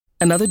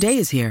Another day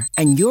is here,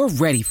 and you're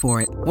ready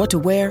for it. What to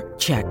wear?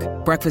 Check.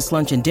 Breakfast,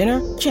 lunch, and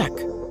dinner? Check.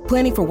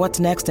 Planning for what's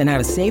next and how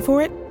to save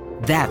for it?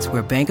 That's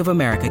where Bank of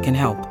America can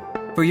help.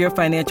 For your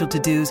financial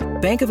to-dos,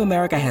 Bank of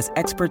America has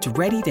experts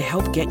ready to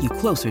help get you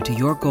closer to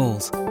your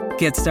goals.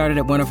 Get started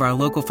at one of our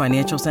local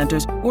financial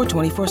centers or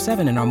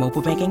 24/7 in our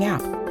mobile banking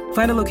app.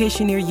 Find a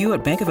location near you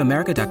at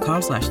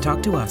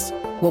bankofamerica.com/talktous.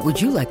 What would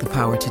you like the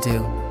power to do?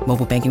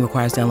 Mobile banking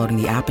requires downloading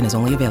the app and is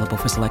only available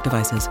for select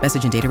devices.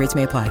 Message and data rates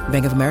may apply.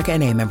 Bank of America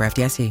N.A., member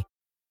FDIC.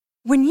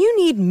 When you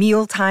need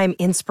mealtime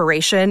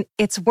inspiration,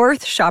 it's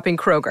worth shopping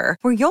Kroger,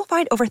 where you'll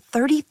find over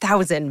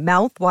 30,000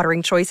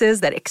 mouth-watering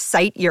choices that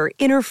excite your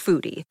inner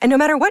foodie. And no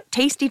matter what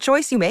tasty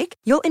choice you make,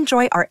 you'll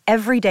enjoy our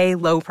everyday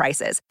low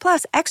prices,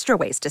 plus extra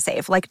ways to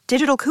save, like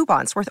digital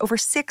coupons worth over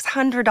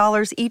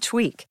 $600 each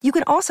week. You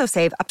can also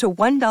save up to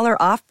 $1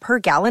 off per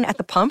gallon at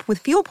the pump with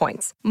fuel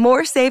points.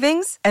 More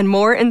savings and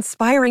more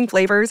inspiring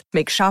flavors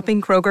make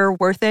shopping Kroger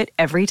worth it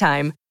every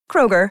time.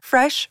 Kroger,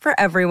 fresh for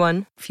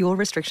everyone. Fuel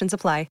restrictions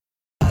apply.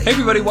 Hey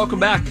everybody, welcome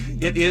back.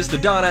 It is the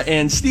Donna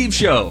and Steve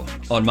Show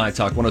on My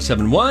Talk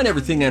 107.1,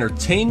 Everything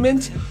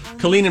Entertainment.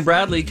 Colleen and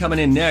Bradley coming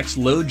in next.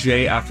 Low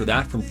J after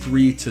that from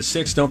 3 to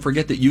 6. Don't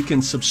forget that you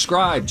can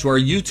subscribe to our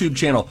YouTube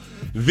channel.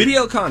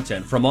 Video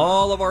content from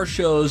all of our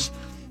shows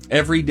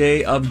every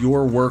day of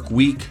your work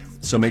week.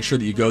 So make sure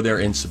that you go there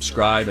and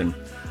subscribe. And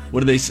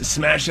what do they say?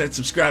 Smash that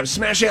subscribe.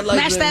 Smash that like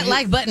button. Smash that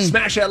like button.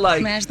 Smash that like.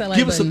 Smash that like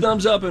Give us a button.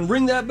 thumbs up and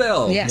ring that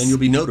bell. Yes. And you'll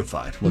be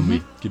notified when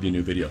we give you a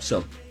new video.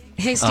 So...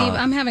 Hey, Steve,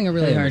 I'm having a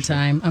really hard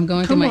time. I'm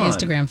going through my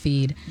Instagram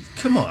feed.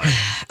 Come on.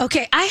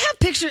 Okay, I have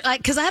pictures,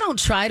 because I don't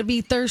try to be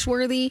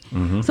thirst-worthy.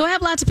 So I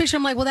have lots of pictures.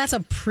 I'm like, well, that's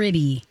a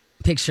pretty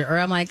picture. Or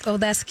I'm like, oh,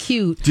 that's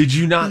cute. Did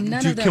you not?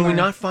 None of them Can we are.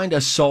 not find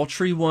a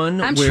sultry one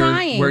I'm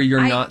trying. where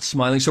you're not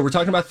smiling? So we're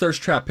talking about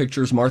thirst trap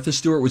pictures. Martha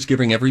Stewart was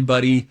giving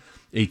everybody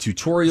a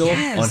tutorial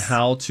on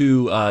how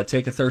to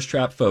take a thirst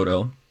trap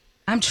photo.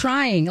 I'm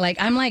trying.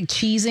 I'm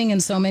cheesing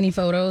in so many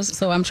photos.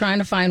 So I'm trying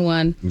to find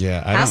one.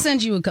 Yeah, I'll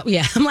send you a couple.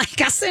 Yeah,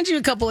 I'll send you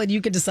a couple and you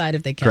can decide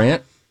if they count.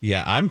 Grant?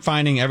 Yeah, I'm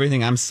finding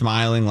everything. I'm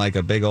smiling like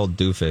a big old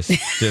doofus.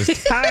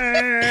 Just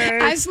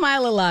I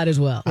smile a lot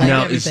as well. Like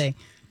Now, everything.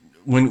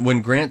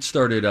 When Grant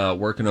started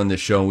working on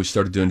this show and we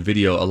started doing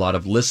video, a lot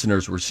of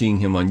listeners were seeing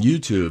him on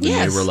YouTube and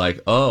Yes. they were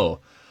like, oh,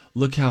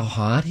 look how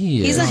hot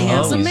he is. He's a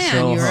handsome he's man.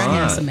 so You're a hot.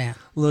 handsome man.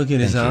 Look at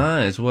his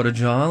eyes. What a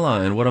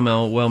jawline. What a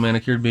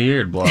well-manicured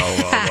beard. Blah,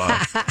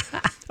 blah,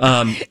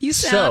 blah. You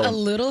sound a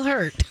little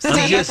hurt.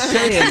 I'm just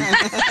saying.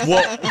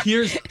 Well,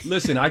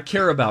 listen, I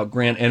care about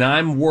Grant, and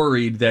I'm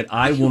worried that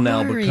I will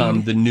now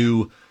become the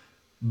new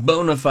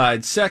bona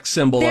fide sex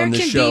symbol on the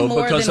show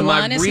because of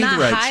my It's breathe not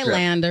right strip.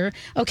 Highlander.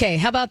 Okay,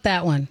 how about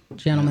that one,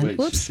 gentlemen? Wait,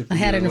 Whoops, shift I it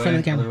had the it in other front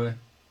of the way, camera. other way.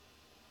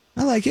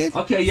 I like it.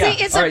 Okay, yeah.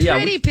 See, it's All a right, yeah,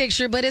 pretty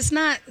picture, but it's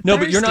not No,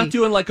 but you're not thirsty.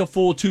 doing like a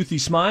full toothy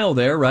smile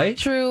there, right?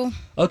 True.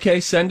 Okay,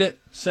 send it.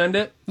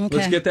 Okay.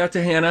 Let's get that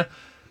to Hannah.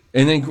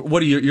 And then,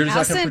 what are you? You're just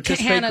I'll not going to send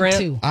participate, Hannah Grant?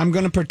 too. I'm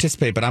going to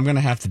participate, but I'm going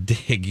to have to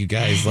dig, you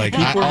guys. All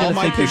gonna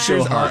my think you're so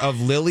pictures are hot. of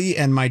Lily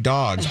and my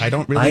dogs. I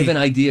don't really... I have an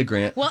idea,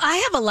 Grant. Well, I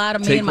have a lot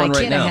of me Take and my one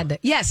right kid. now. I had to.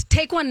 Yes,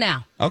 take one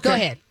now. Okay. Go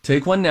ahead.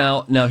 Take one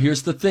now. Now,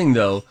 here's the thing,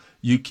 though.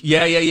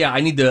 Yeah. I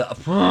need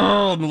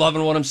I'm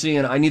loving what I'm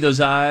seeing. I need those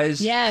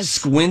eyes. Yes.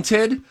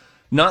 Squinted.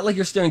 Not like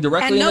you're staring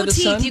directly And no into the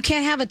teeth. sun. You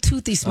can't have a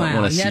toothy smile.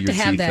 wanna You see have to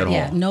your have teeth that. at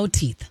Yeah, all. no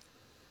teeth.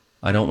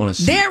 I don't want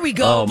to see. There we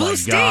go. Oh, Blue my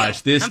steel.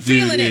 gosh. This I'm dude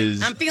feeling it.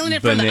 is I'm feeling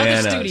it from the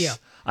bananas. other studio.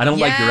 I don't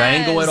like your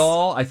angle Yes. at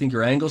all. I think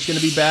your angle's going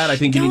to be bad. I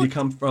think you Don't- need to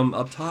come from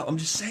up top. I'm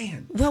just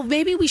saying. Well,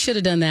 maybe we should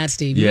have done that,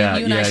 Steve. Yeah,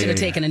 you and I yeah, should have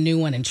yeah. taken a new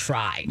one and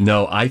tried.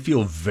 No, I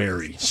feel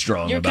very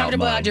strong You're about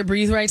comfortable mine. about your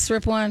breathe right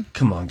strip one?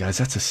 Come on, guys.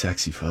 That's a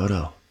sexy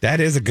photo. That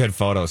is a good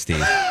photo,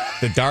 Steve.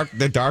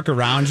 The dark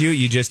around you,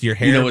 your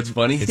hair... You know what's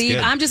funny? It's Steve,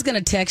 good. I'm just going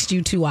to text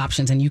you two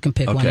options and you can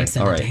pick one Okay, and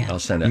send all it to right. him. I'll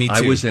send it. Me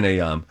I too.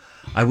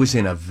 was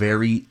in a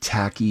very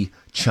tacky,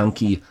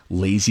 chunky,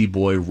 lazy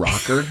boy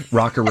rocker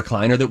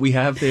recliner that we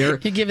have there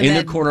You're giving in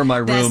that, the corner of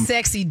my that room.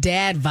 sexy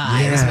dad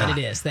vibe is what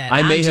it is. That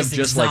I may I'm have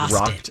just exhausted.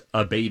 rocked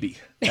a baby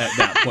at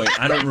that point.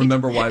 I don't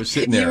remember why I was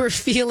sitting there. You were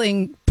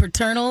feeling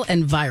paternal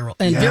and viral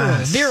and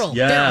virile,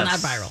 not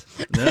viral.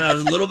 Yeah, a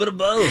little bit of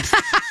both.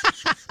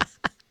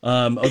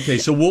 Okay,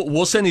 so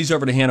we'll send these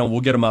over to Hannah.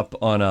 We'll get them up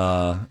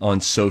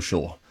on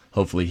social.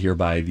 Hopefully here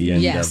by the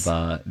end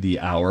of the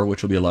hour,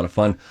 which will be a lot of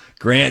fun.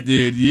 Grant,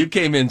 dude, you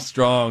came in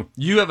strong.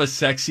 You have a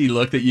sexy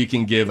look that you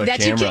can give a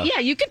camera.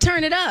 You can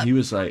turn it up. He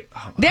was like,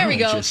 oh, There I we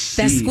wanna go. just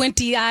That see.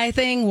 squinty eye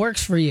thing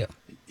works for you.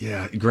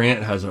 Yeah,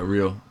 Grant has a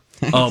real...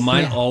 Oh,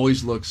 mine Yeah.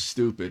 always looks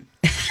stupid.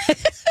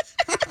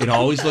 It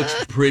always looks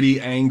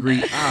pretty angry.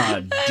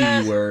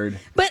 D word.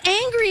 But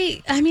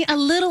angry, a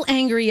little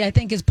angry, I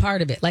think is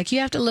part of it. Like, you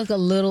have to look a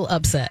little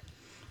upset.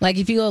 Like,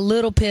 if you go a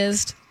little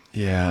pissed,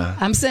 Yeah.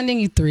 I'm sending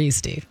you 3,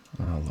 Steve.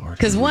 Oh, Lord.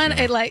 Because Here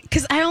we go.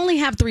 because I only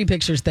have 3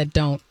 pictures that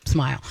don't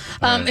smile.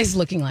 It's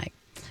looking like,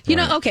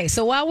 okay.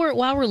 So while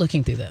we're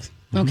looking through this,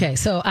 okay.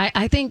 So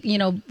I think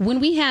when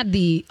we had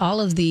all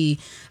of the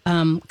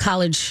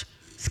college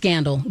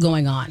scandal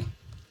going on,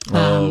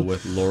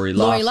 With Lori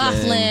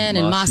Loughlin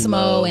and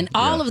Massimo and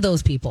all of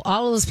those people.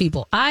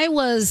 I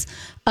was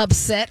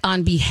upset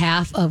on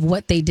behalf of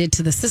what they did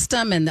to the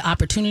system and the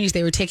opportunities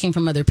they were taking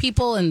from other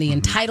people and the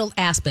entitled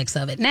aspects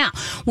of it. Now,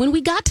 when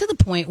we got to the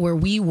point where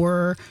we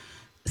were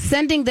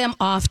sending them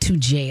off to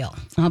jail,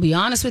 I'll be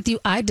honest with you,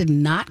 I did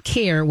not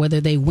care whether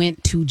they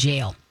went to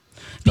jail.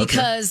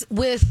 Because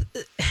with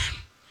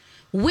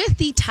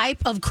the type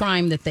of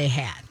crime that they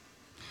had,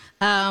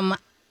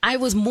 I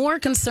was more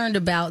concerned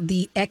about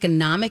the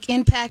economic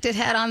impact it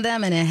had on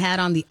them and it had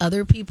on the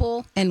other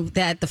people, and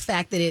that the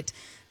fact that it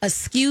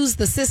askews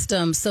the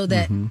system so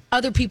that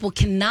other people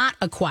cannot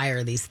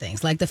acquire these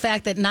things. Like the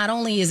fact that not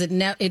only is it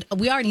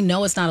we already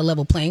know it's not a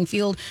level playing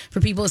field for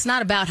people. It's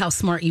not about how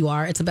smart you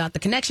are. It's about the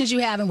connections you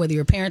have and whether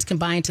your parents can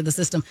buy into the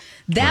system.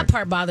 That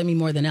part bothered me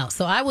more than else.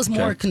 So I was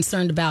more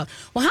concerned about,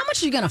 well, how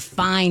much are you going to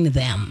fine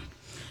them?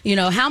 You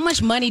know, how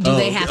much money do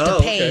they have to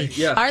pay? Okay.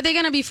 Yeah. Are they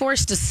going to be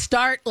forced to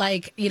start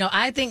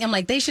I'm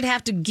like, they should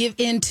have to give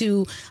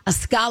into a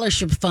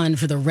scholarship fund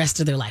for the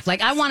rest of their life.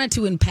 Like, I wanted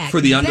to impact for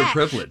the that.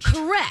 underprivileged.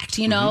 Correct.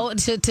 You know,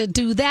 to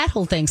do that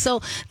whole thing.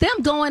 So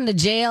them going to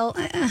jail.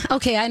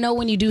 Okay. I know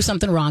when you do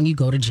something wrong, you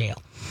go to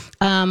jail.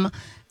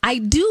 I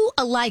do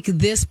like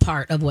this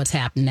part of what's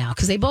happened now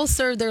because they both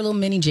served their little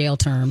mini jail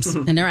terms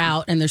and they're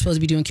out and they're supposed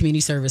to be doing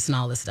community service and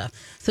all this stuff.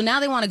 So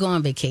now they want to go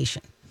on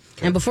vacation.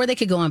 And before they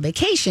could go on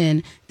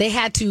vacation, they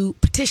had to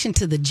petition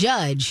to the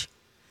judge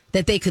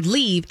that they could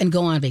leave and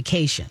go on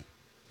vacation.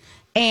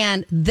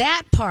 And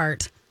that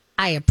part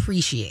I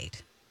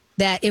appreciate.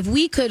 That if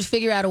we could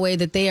figure out a way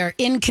that they are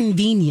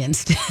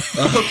inconvenienced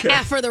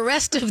for the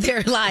rest of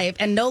their life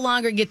and no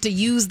longer get to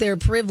use their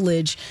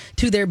privilege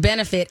to their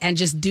benefit and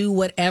just do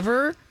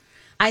whatever,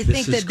 I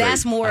think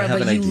that's more of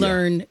a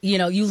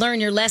you learn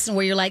your lesson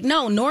where you're like,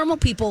 no, normal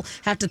people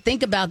have to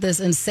think about this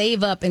and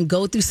save up and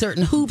go through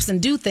certain hoops and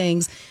do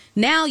things.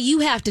 Now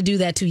you have to do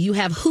that too. You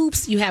have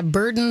hoops, you have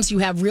burdens, you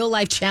have real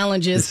life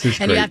challenges,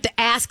 and you have to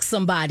ask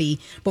somebody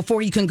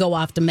before you can go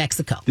off to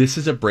Mexico. This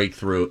is a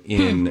breakthrough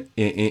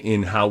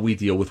in how we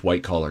deal with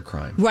white collar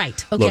crime.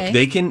 Right. Okay. Look,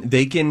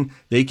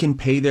 they can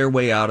pay their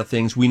way out of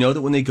things. We know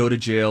that when they go to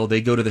jail,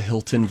 they go to the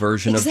Hilton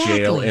version of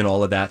jail and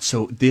all of that.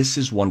 So this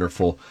is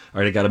wonderful.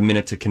 All right, I got a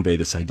minute to convey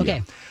this idea.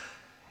 Okay.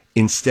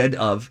 Instead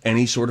of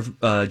any sort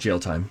of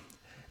jail time,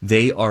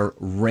 they are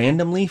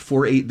randomly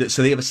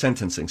so they have a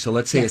sentencing. So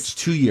let's say it's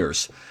 2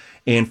 years.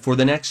 And for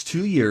the next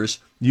 2 years,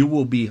 you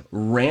will be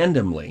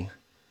randomly,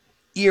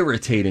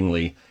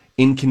 irritatingly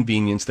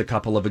inconvenienced. A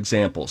couple of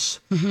examples.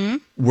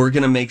 We're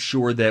going to make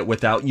sure that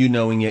without you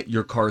knowing it,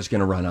 your car is going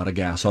to run out of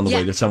gas on the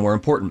way to somewhere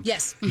important.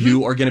 Yes.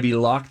 You are going to be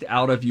locked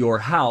out of your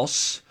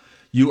house.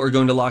 You are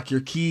going to lock your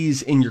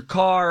keys in your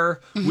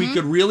car. We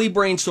could really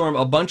brainstorm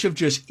a bunch of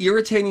just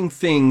irritating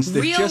things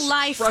that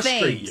just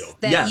frustrate you.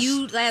 That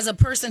you, as a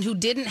person who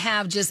didn't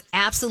have just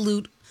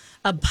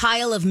a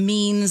pile of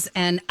means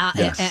and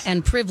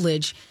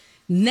privilege,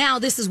 now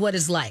this is what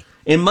it's like.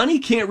 And money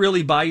can't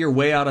really buy your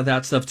way out of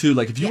that stuff, too.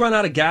 Like, if you run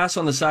out of gas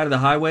on the side of the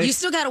highway... You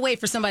still got to wait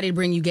for somebody to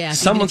bring you gas.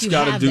 Someone's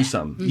got to do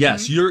something.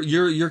 Yes,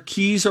 your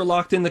keys are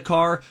locked in the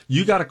car.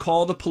 You got to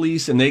call the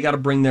police, and they got to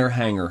bring their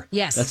hanger.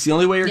 Yes. That's the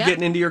only way you're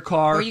getting into your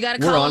car. Or you got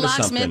to call a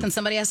locksmith, and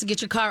somebody has to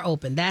get your car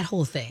open. That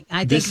whole thing.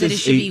 I think that it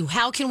should be,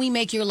 how can we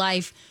make your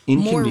life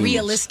more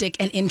realistic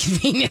and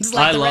inconvenienced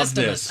like the rest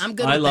of us? I'm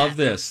good with that. I love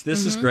this.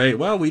 This is great.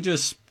 Well, we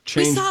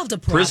solved a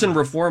problem. Prison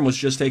reform was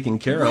just taken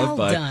care of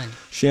by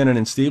Shannon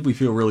and Steve. We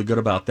feel really good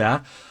about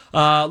that.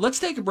 Let's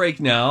take a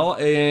break now,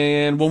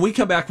 and when we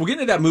come back, we'll get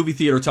into that movie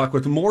theater talk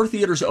with more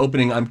theaters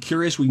opening. I'm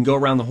curious, we can go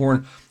around the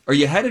horn. Are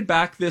you headed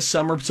back this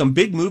summer? Some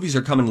big movies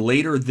are coming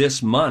later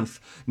this month,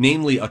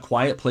 namely A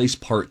Quiet Place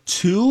Part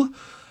 2.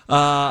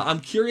 I'm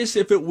curious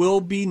if it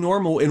will be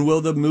normal, and will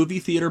the movie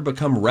theater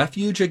become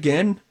refuge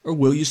again, or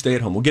will you stay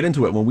at home? We'll get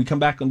into it when we come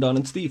back on Don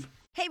and Steve.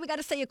 Hey, we got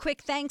to say a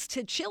quick thanks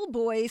to Chill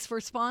Boys for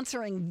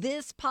sponsoring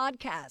this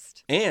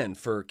podcast. And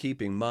for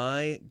keeping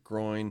my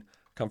groin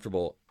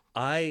comfortable.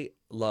 I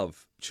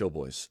love Chill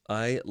Boys.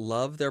 I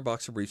love their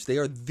boxer briefs. They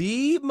are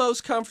the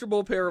most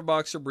comfortable pair of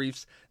boxer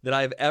briefs that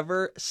I've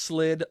ever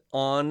slid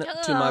on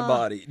to my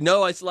body.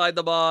 No, I slide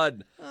them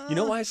on. You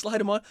know why I slide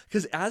them on?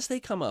 Because as they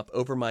come up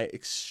over my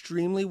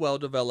extremely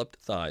well-developed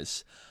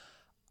thighs,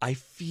 I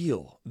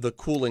feel the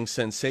cooling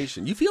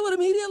sensation. You feel it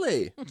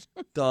immediately.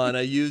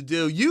 Donna, you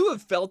do. You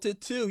have felt it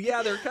too.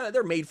 Yeah,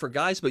 they're made for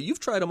guys, but you've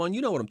tried them on.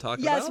 You know what I'm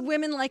talking about. Yes,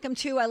 women like them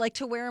too. I like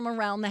to wear them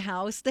around the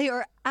house. They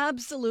are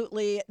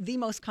absolutely the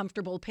most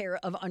comfortable pair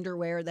of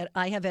underwear that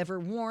I have ever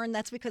worn.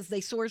 That's because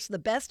they source the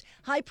best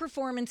high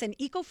performance and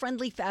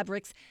eco-friendly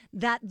fabrics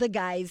that the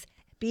guys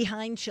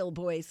behind Chill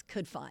Boys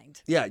could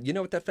find. Yeah, you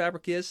know what that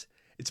fabric is?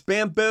 It's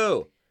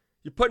bamboo.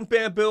 You're putting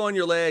bamboo on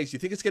your legs. You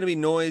think it's going to be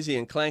noisy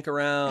and clank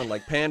around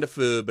like panda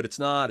food, but it's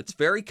not. It's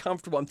very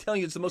comfortable. I'm telling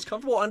you, it's the most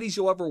comfortable undies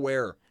you'll ever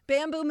wear.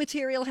 Bamboo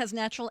material has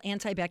natural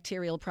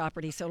antibacterial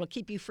properties, so it'll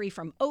keep you free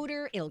from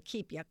odor. It'll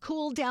keep you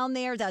cool down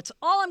there. That's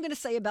all I'm going to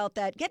say about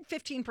that. Get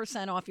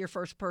 15% off your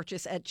first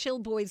purchase at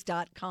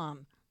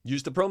chillboys.com.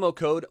 Use the promo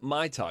code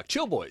MyTalk.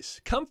 Chill Boys.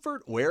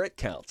 Comfort where it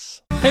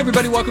counts. Hey,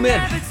 everybody, welcome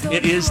in.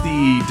 It is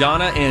the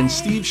Donna and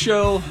Steve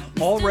show,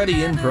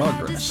 already in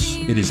progress.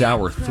 It is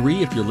hour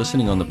 3 if you're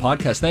listening on the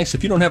podcast. Thanks.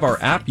 If you don't have our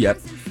app yet,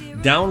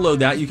 download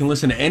that. You can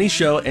listen to any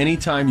show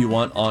anytime you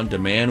want on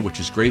demand, which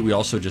is great. We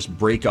also just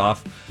break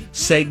off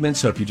segments,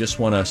 so if you just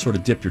want to sort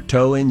of dip your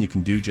toe in, you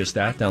can do just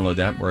that. Download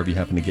that wherever you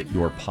happen to get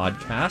your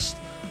podcast.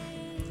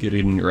 Get it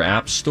in your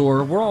app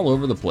store. We're all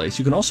over the place.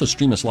 You can also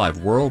stream us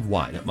live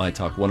worldwide at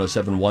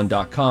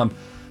mytalk1071.com.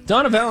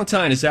 Donna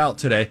Valentine is out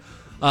today.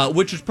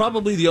 Which is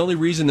probably the only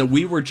reason that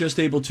we were just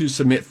able to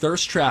submit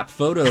thirst trap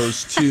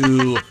photos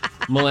to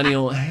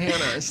Millennial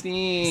Hannah.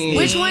 Steve.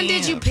 Which one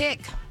did you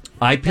pick?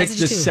 I picked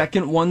the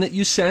second one that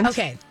you sent.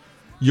 Okay.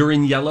 You're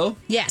in yellow.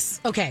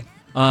 Yes. Okay.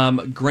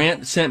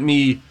 Grant sent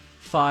me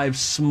 5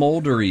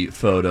 smoldery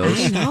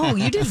photos. I know.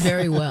 You did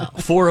very well.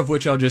 4 of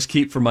which I'll just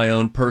keep for my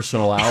own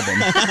personal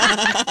album.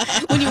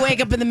 When you wake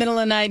up in the middle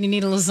of the night and you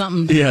need a little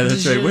something. Yeah,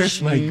 that's right.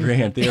 Where's my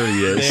Grant? There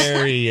he is.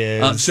 There he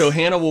is. So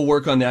Hannah will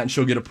work on that, and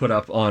she'll get it put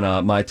up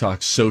on My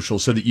Talk social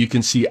so that you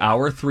can see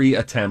our 3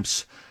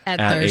 attempts at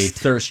a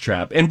thirst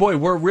trap. And boy,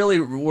 we're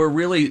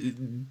really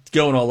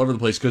going all over the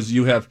place because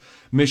you have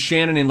Miss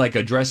Shannon in like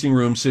a dressing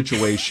room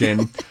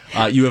situation.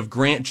 You have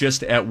Grant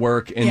just at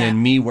work, and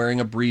then me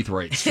wearing a breathe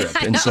right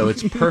strip. And so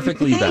it's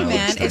perfectly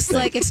balanced. Man, it's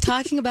like it's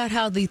talking about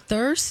how the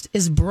thirst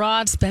is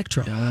broad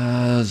spectrum.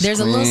 Yes, There's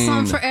a little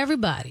something for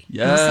everybody.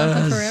 Yes.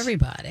 Something for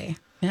everybody.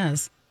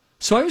 Yes.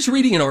 So I was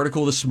reading an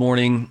article this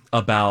morning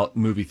about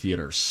movie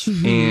theaters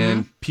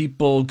and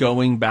people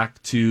going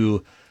back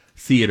to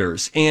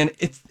theaters. And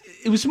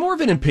it was more of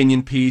an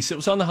opinion piece. It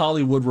was on the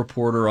Hollywood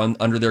Reporter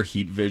under their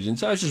Heat Vision.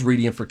 So I was just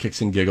reading it for kicks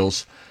and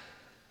giggles.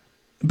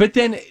 But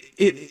then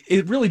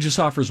it really just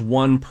offers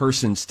one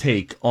person's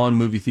take on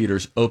movie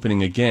theaters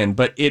opening again.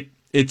 But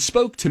it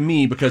spoke to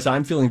me because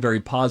I'm feeling very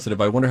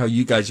positive. I wonder how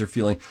you guys are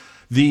feeling.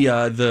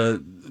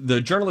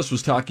 The journalist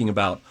was talking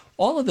about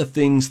all of the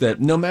things that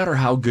no matter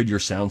how good your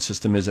sound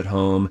system is at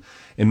home,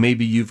 and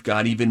maybe you've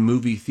got even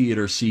movie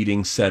theater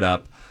seating set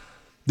up,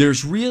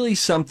 there's really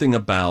something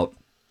about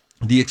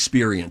the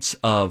experience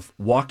of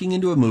walking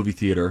into a movie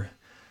theater,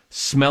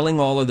 smelling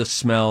all of the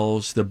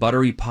smells, the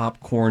buttery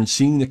popcorn,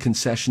 seeing the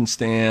concession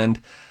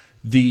stand.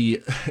 They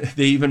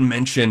even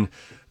mention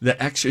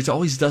the extra, it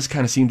always does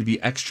kind of seem to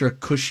be extra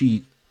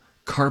cushy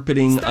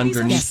carpeting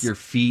underneath your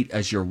feet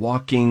as you're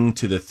walking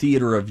to the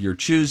theater of your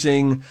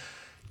choosing,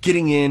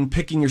 getting in,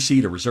 picking your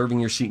seat or reserving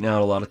your seat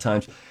now a lot of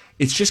times.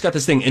 It's just got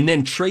this thing. And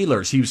then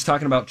trailers. He was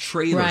talking about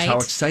trailers, how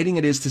exciting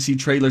it is to see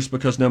trailers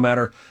because no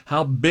matter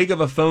how big of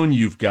a phone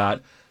you've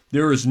got,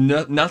 there is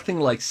nothing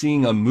like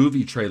seeing a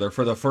movie trailer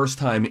for the first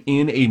time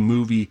in a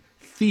movie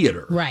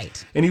theater.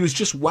 Right. And he was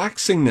just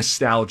waxing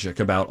nostalgic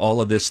about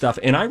all of this stuff.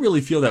 And I really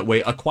feel that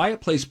way. A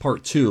Quiet Place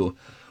Part 2,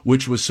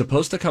 which was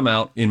supposed to come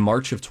out in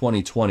March of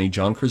 2020.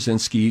 John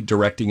Krasinski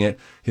directing it,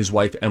 his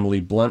wife Emily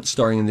Blunt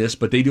starring in this.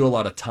 But they do a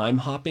lot of time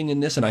hopping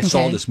in this. And I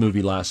saw this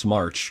movie last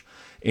March.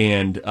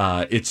 And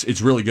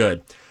it's really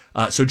good.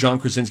 So John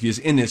Krasinski is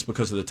in this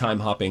because of the time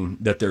hopping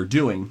that they're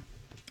doing.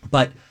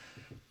 But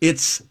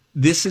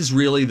this is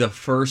really the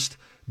first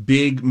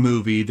big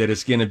movie that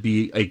is going to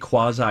be a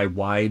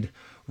quasi-wide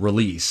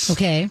release.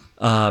 Okay.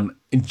 And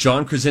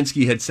John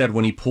Krasinski had said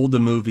when he pulled the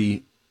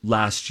movie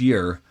last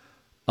year,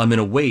 I'm going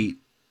to wait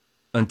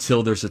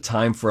until there's a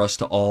time for us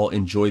to all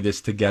enjoy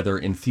this together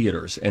in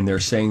theaters. And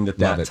they're saying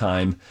that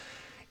time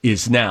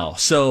is now.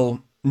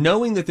 So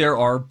knowing that there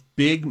are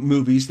big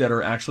movies that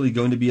are actually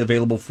going to be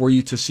available for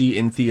you to see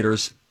in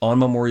theaters on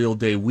Memorial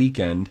Day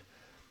weekend,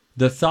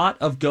 the thought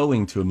of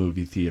going to a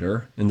movie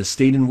theater in the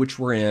state in which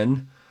we're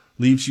in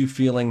leaves you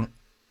feeling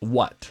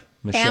what?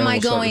 Michelle, am I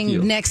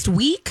going next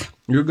week?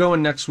 You're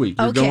going next week.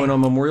 You're going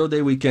on Memorial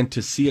Day weekend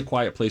to see A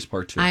Quiet Place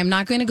Part 2. I'm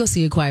not going to go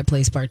see A Quiet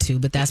Place Part 2,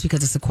 but that's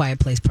because it's A Quiet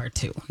Place Part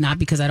 2, not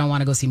because I don't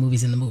want to go see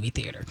movies in the movie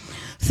theater.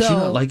 So, did you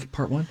not like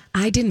Part 1?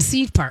 I didn't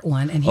see Part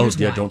 1, and here's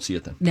why. Don't see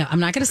it then. No, I'm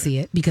not going to see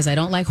it because I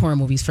don't like horror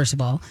movies, first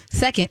of all.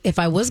 Second, if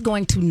I was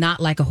going to not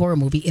like a horror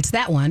movie, it's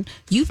that one.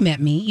 You've met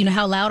me. You know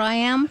how loud I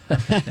am?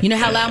 You know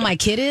how loud my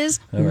kid is?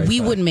 We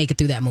wouldn't make it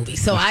through that movie.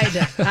 So I'm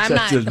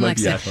not like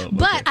that.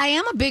 But I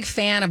am a big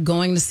fan of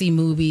going to see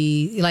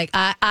movie. Like,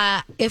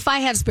 if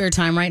I had spare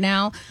time right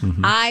now,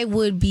 I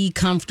would be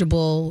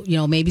comfortable,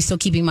 maybe still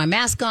keeping my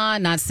mask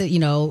on, not sit,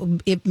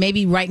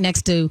 maybe right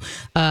next to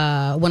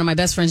one of my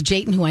best friends,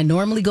 Jayton, who I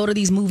normally go to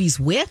these movies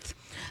with,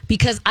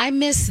 because I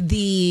miss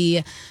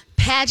the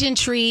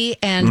pageantry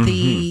and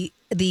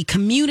the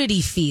community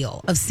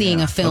feel of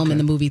seeing a film in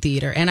the movie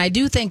theater. And I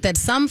do think that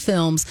some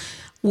films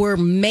were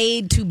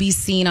made to be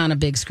seen on a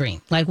big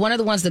screen. Like one of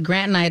the ones that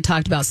Grant and I had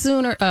talked about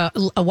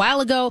a while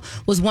ago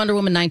was Wonder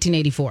Woman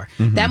 1984.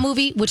 That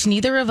movie, which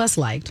neither of us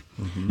liked,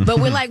 but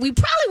we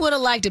probably would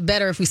have liked it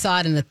better if we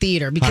saw it in the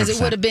theater because 100%.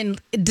 It would have been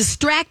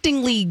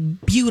distractingly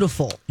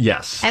beautiful.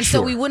 Yes. And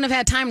so we wouldn't have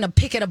had time to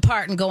pick it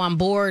apart and go on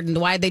board and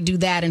why'd they do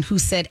that and who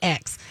said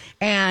X.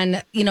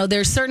 And,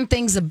 there's certain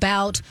things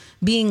about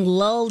being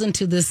lulled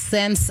into the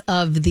sense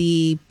of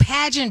the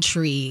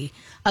pageantry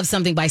of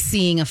something by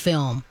seeing a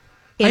film.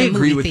 I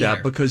agree with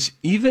that because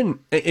even,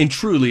 and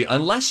truly,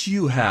 unless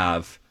you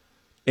have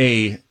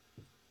a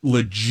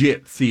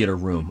legit theater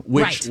room,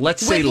 which Right.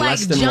 let's say With, like,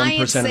 less than giant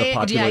 1% of the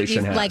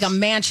population has. Like a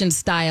mansion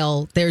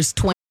style, there's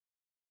 20.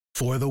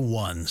 For the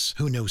ones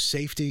who know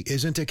safety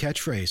isn't a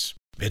catchphrase,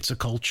 it's a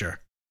culture.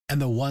 And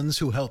the ones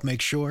who help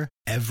make sure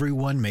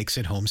everyone makes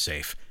it home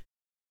safe.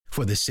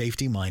 For the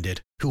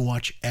safety-minded who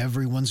watch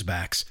everyone's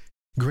backs,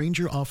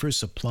 Grainger offers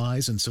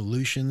supplies and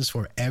solutions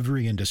for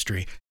every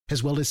industry,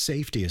 as well as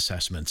safety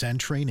assessments and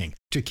training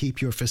to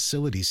keep your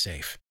facilities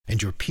safe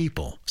and your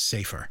people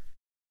safer.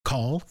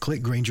 Call,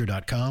 click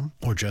Grainger.com,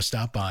 or just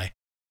stop by.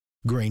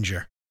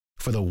 Grainger,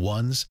 for the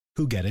ones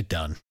who get it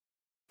done.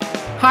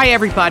 Hi,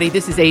 everybody.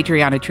 This is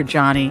Adriana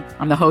Trajani.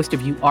 I'm the host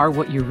of You Are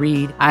What You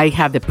Read. I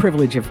have the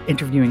privilege of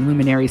interviewing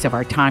luminaries of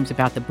our times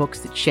about the books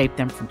that shaped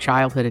them from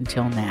childhood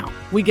until now.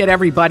 We get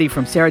everybody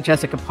from Sarah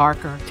Jessica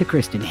Parker to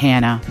Kristen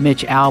Hanna,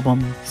 Mitch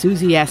Albom,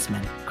 Susie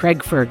Essman,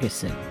 Craig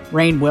Ferguson,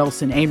 Rainn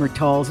Wilson, Amor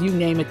Tolls, you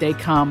name it, they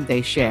come,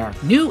 they share.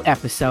 New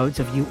episodes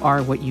of You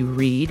Are What You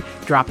Read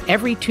drop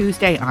every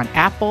Tuesday on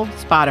Apple,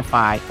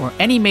 Spotify, or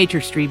any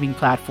major streaming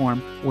platform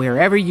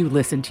wherever you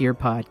listen to your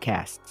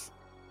podcasts.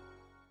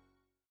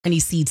 Any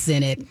seats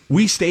in it.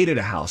 We stayed at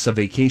a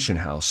vacation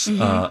house,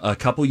 a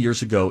couple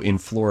years ago in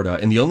Florida.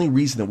 And the only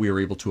reason that we were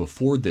able to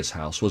afford this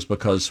house was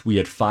because we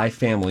had 5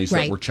 families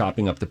that were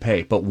chopping up the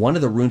pay. But one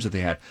of the rooms that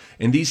they had,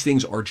 and these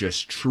things are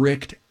just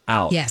tricked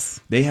out. Yes.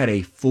 They had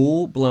a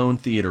full-blown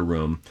theater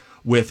room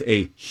with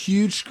a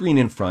huge screen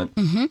in front,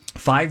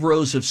 5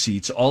 rows of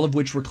seats, all of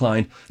which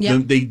reclined.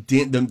 Yep.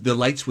 The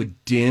lights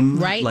would dim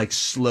like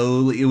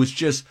slowly. It was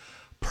just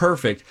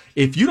perfect.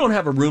 If you don't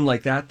have a room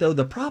like that, though,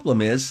 the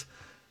problem is,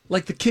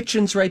 like, the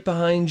kitchen's right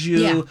behind you.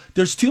 Yeah.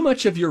 There's too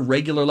much of your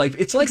regular life.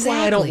 It's like why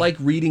I don't like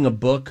reading a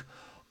book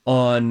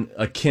on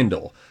a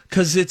Kindle,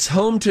 because it's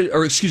on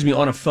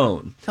a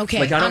phone. Okay,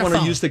 like, I don't on a want to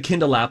phone. use the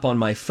Kindle app on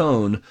my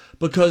phone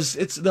because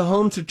it's the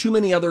home to too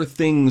many other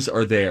things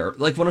are there.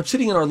 Like, when I'm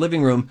sitting in our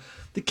living room,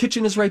 the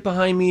kitchen is right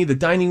behind me. The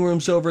dining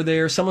room's over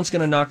there. Someone's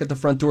going to knock at the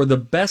front door. The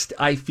best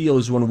I feel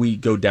is when we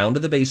go down to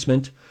the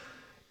basement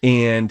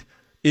and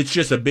it's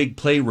just a big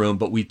playroom,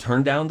 but we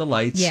turn down the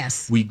lights.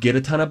 Yes. We get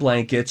a ton of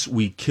blankets.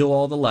 We kill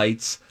all the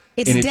lights.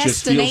 It's and it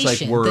destination. just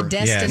feels like we're the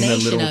destination in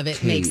a little of it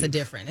cave. makes a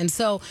difference. And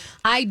so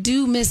I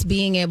do miss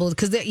being able,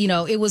 because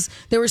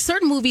there were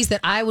certain movies that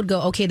I would go,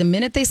 okay, the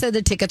minute they said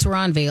the tickets were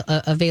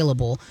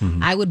available,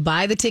 I would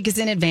buy the tickets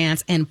in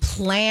advance and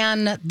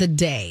plan the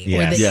day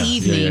or the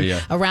evening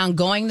around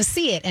going to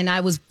see it. And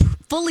I was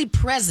fully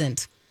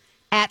present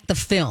at the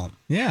film.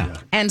 Yeah.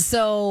 And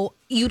so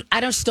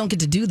I just don't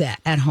get to do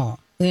that at home.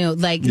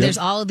 There's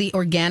all of the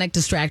organic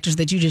distractors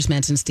that you just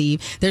mentioned,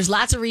 Steve. There's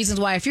lots of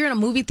reasons why if you're in a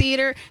movie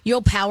theater,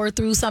 you'll power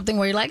through something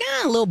where you're like,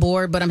 a little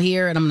bored, but I'm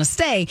here and I'm going to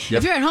stay. Yep.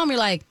 If you're at home, you're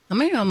like, I'm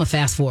going to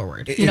fast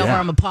forward, or I'm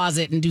going to pause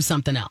it and do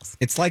something else.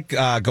 It's like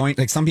going,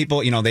 like some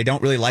people, they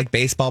don't really like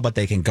baseball, but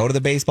they can go to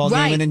the baseball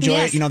game and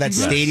enjoy it. That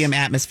stadium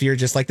atmosphere,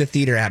 just like the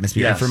theater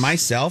atmosphere. Yes. And for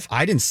myself,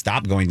 I didn't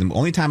stop going to the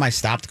only time I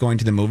stopped going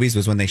to the movies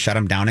was when they shut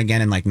them down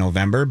again in like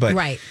November.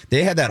 But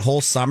they had that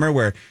whole summer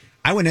where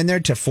I went in there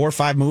to 4 or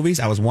 5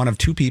 movies. I was one of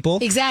 2 people.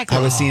 Exactly.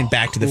 I was seeing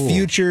Back to the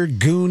Future,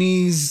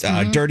 Goonies,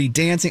 Dirty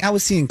Dancing. I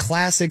was seeing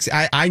classics.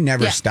 I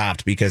never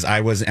stopped because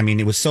it was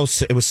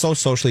so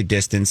socially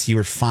distanced. You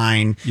were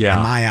fine in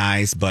my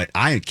eyes, but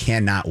I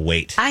cannot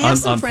wait. I have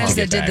some friends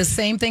that did the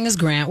same thing as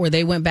Grant, where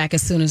they went back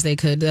as soon as they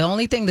could. The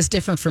only thing that's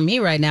different for me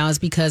right now is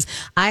because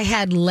I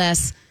had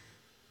less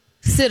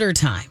sitter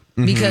time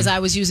because I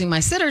was using my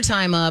sitter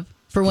time up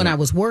for when I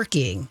was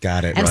working.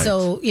 Got it. And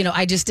so,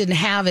 I just didn't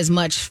have as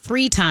much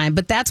free time.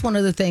 But that's one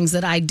of the things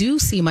that I do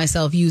see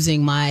myself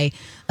using my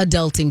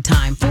adulting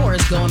time for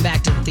is going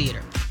back to the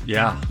theater.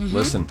 Yeah,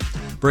 listen,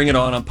 bring it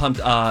on. I'm pumped.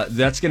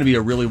 That's going to be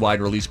a really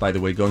wide release, by the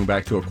way, going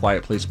back to A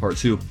Quiet Place Part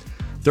 2.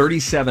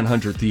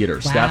 3,700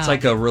 theaters. Wow. That's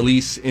like a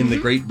release in the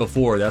great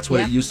before. That's what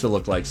it used to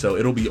look like. So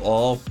it'll be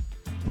all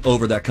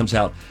over. That comes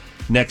out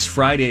next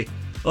Friday.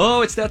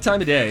 Oh, it's that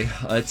time of day.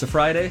 It's a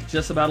Friday,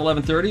 just about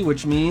 11:30,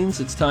 which means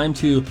it's time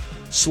to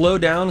slow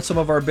down some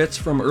of our bits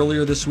from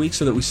earlier this week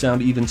so that we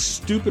sound even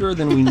stupider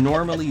than we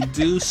normally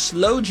do.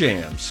 Slow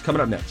jams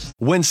coming up next.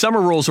 When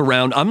summer rolls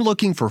around, I'm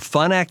looking for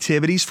fun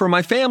activities for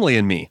my family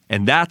and me,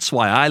 and that's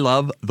why I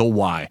love The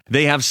Y.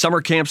 They have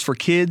summer camps for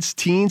kids,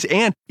 teens,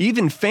 and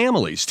even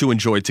families to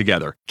enjoy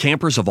together.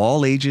 Campers of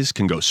all ages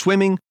can go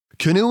swimming,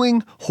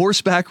 canoeing,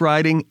 horseback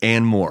riding,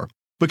 and more.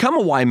 Become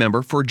a Y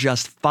member for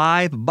just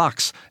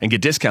 $5 and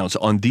get discounts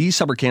on these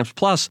summer camps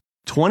plus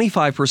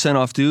 25%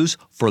 off dues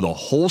for the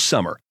whole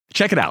summer.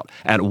 Check it out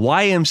at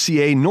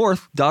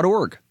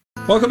ymcanorth.org.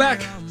 Welcome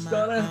back. It's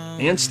Donna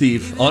and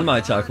Steve on My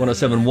Talk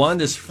 107.1.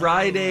 This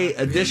Friday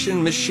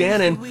edition, Miss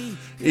Shannon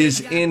is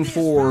in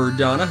for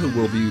Donna, who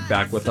will be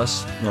back with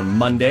us on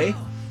Monday.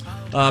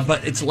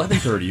 But it's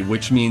 11:30,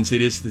 which means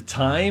it is the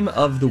time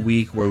of the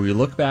week where we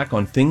look back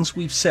on things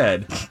we've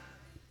said,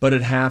 but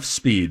at half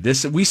speed.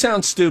 We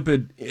sound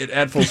stupid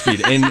at full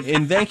speed.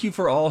 And thank you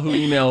for all who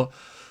email,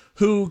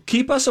 who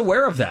keep us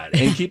aware of that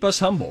and keep us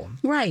humble.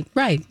 Right.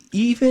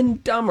 Even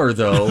dumber,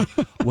 though,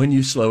 when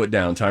you slow it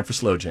down. Time for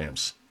Slow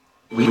Jams.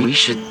 We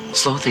should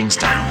slow things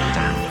down.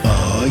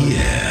 Oh,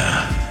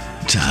 yeah.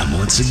 Time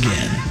once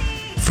again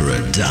for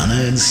a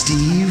Donna and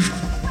Steve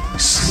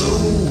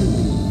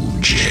Slow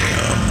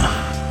Jam.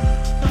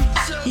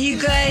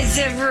 You guys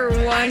ever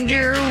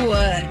wonder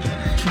what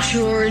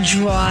George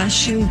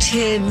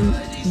Washington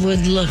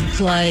would look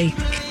like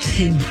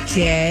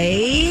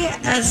today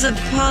as a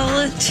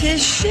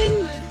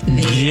politician?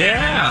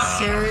 Yeah.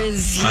 The answer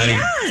is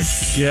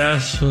yes. I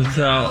guess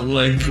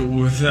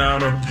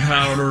without a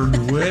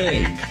powdered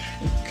wig.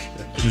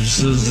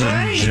 Just as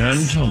a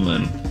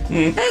gentleman.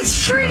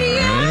 That's pretty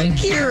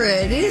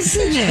accurate,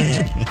 isn't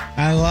it?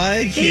 I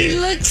like He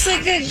looks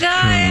like a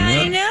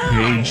guy I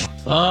know.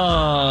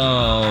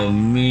 Oh,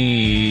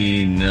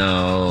 me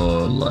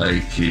no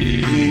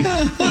likey.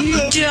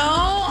 You don't?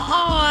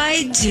 Oh,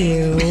 I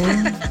do.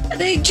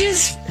 They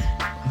just...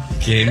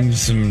 Gave him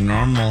some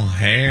normal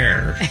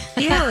hair.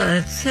 Yeah,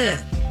 that's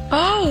it.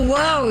 Oh,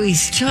 wow,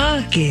 he's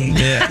talking.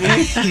 Yeah,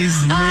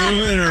 he's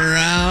moving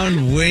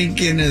around,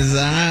 winking his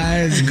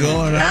eyes,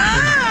 going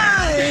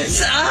up.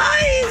 His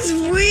eyes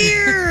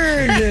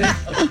weird.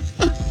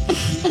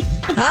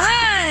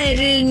 I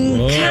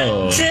didn't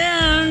cut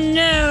down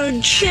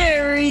no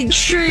cherry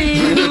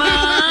tree,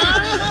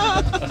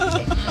 Mom.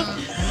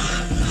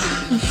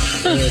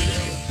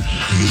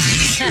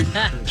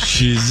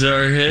 She's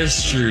our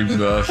history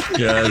buff,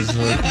 guys.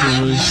 What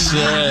can we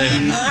say?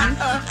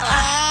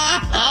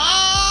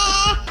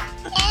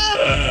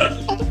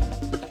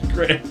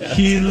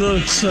 He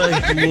looks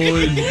like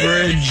Lloyd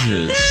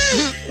Bridges.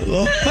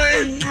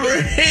 Lloyd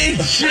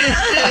Bridges.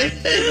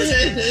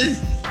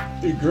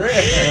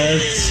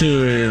 That's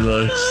who he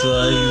looks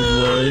like,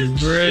 Lloyd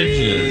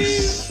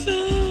Bridges.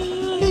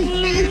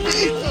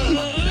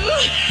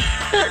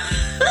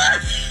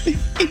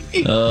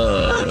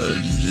 Oh,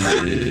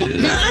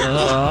 geez.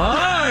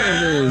 I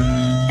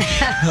didn't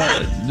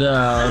cut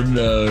down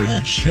no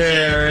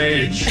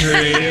cherry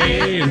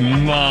tree,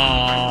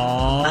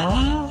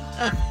 Ma.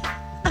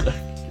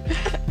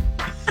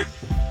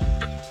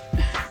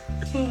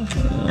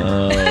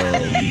 Oh,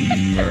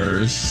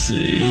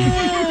 mercy.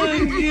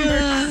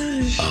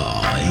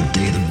 Oh, ain't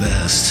they the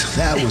best?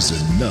 That was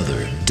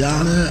another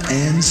Donna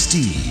and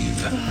Steve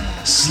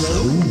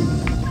Slow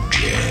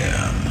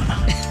Jam.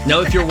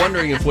 Now, if you're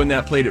wondering if when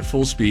that played at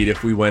full speed,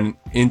 if we went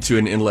into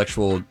an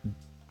intellectual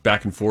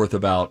back and forth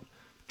about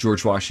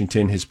George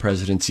Washington, his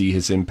presidency,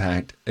 his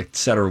impact,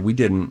 etc., we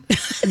didn't.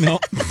 No.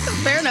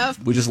 Fair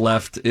enough. We just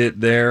left it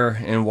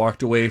there and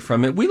walked away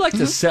from it. We like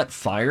to set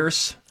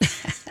fires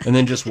and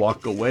then just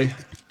walk away.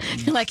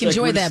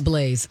 Enjoy that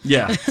blaze.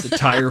 Yeah, it's a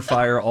tire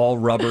fire, all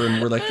rubber,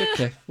 and we're like,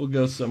 okay, we'll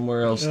go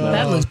somewhere else now.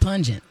 That looks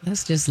pungent.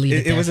 Let's just leave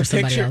it there was for a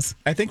somebody picture. else.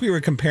 I think we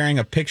were comparing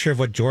a picture of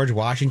what George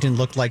Washington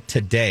looked like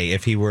today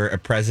if he were a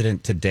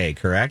president today,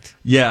 correct?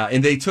 Yeah,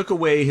 and they took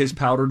away his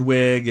powdered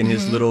wig and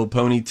his little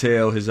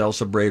ponytail, his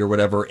Elsa braid or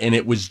whatever, and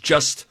it was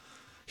just...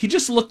 He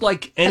just looked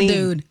like any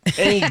dude.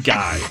 any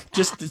guy,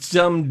 just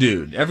some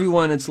dude.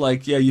 Everyone, it's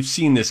like, yeah, you've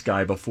seen this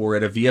guy before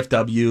at a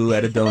VFW,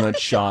 at a donut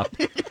shop.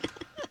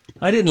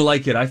 I didn't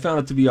like it. I found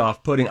it to be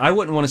off-putting. I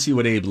wouldn't want to see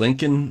what Abe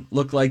Lincoln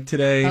looked like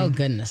today. Oh,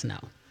 goodness, no.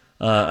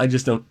 I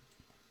just don't.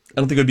 I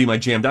don't think it would be my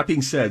jam. That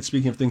being said,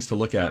 speaking of things to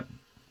look at,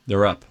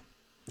 they're up.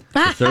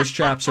 The thirst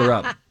traps are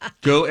up.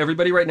 Go,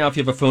 everybody, right now. If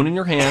you have a phone in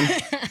your hand,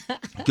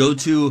 go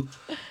to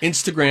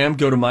Instagram.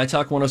 Go to My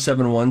Talk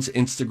 1071's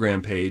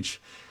Instagram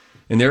page.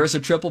 And there is a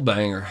triple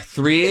banger.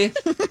 3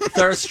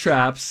 thirst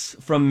traps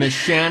from Miss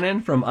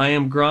Shannon, from I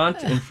Am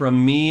Grant, and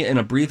from me in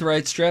a Breathe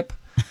Right strip.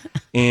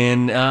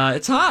 And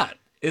it's hot.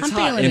 It's I'm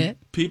hot. feeling And it.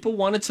 people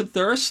wanted some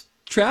thirst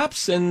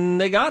traps, and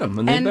they got them.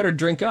 And they better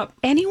drink up.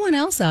 Anyone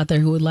else out there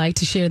who would like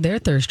to share their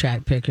thirst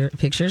trap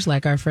pictures,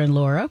 like our friend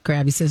Laura,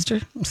 Krabby Sister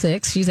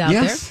 6, she's out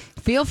there.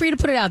 Feel free to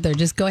put it out there.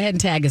 Just go ahead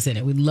and tag us in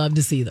it. We'd love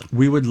to see them.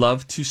 We would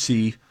love to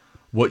see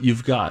what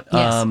you've got.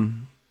 Yes.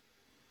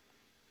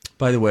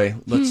 By the way,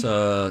 let's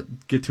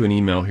get to an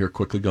email here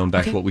quickly, going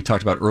back to what we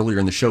talked about earlier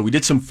in the show. We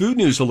did some food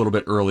news a little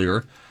bit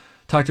earlier.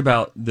 Talked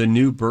about the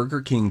new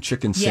Burger King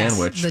chicken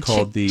sandwich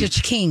called the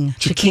Chiking.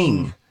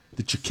 Chiking.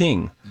 The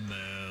Chiking.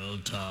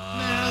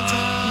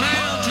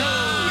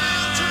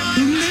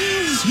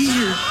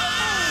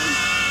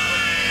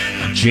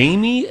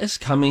 Jamie is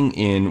coming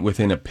in with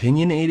an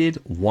opinionated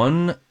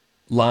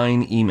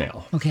one-line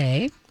email.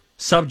 Okay.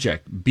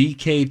 Subject,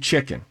 BK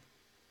Chicken.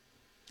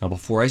 Now,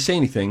 before I say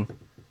anything,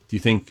 do you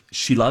think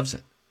she loves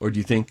it or do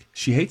you think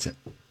she hates it?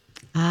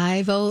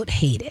 I vote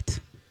hate it.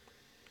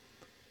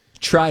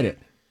 Tried it.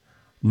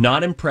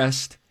 Not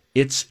impressed.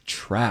 It's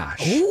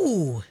trash.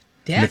 Ooh,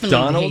 definitely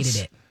McDonald's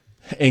hated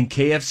it. and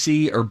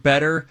KFC are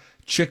better.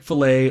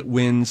 Chick-fil-A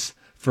wins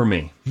for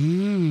me.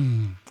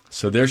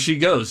 So there she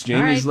goes.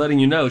 Jamie's letting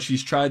you know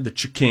she's tried the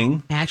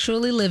Chiking.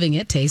 Actually living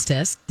it. Taste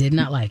test. Did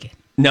not like it.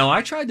 Now,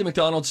 I tried the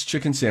McDonald's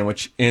chicken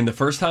sandwich, and the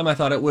first time I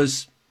thought it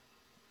was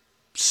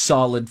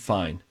solid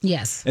fine.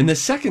 Yes. And the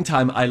second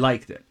time I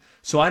liked it.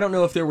 So I don't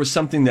know if there was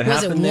something that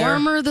happened there.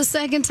 Was it warmer the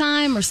second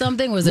time or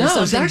something? Was there something No,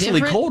 it was actually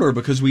different? colder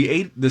because we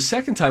ate the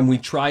second time we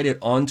tried it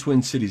on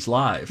Twin Cities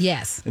Live.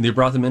 Yes. And they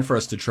brought them in for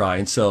us to try.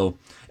 And so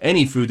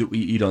any food that we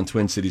eat on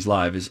Twin Cities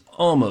Live is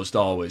almost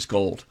always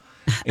cold.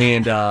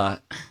 And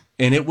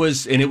it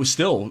was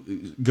still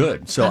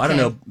good. So I don't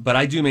know, but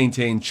I do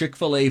maintain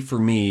Chick-fil-A for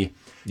me,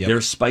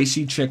 their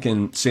spicy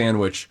chicken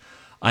sandwich,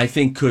 I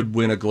think could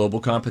win a global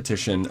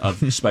competition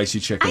of spicy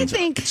chickens. I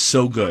think it's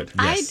so good.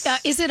 Yes.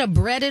 Is it a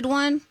breaded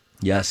one?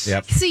 Yes.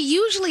 Yep. See,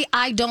 usually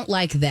I don't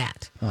like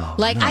that.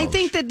 I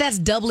think that's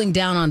doubling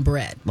down on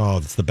bread. Oh,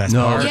 that's the best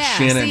part. Yeah,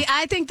 Shannon. see,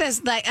 I think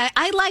that's like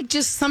I like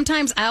just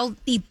sometimes I'll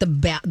eat the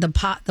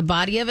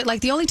body of it.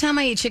 Like the only time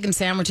I eat chicken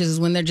sandwiches is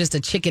when they're just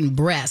a chicken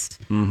breast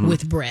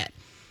with bread.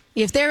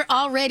 If they're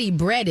already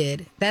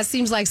breaded, that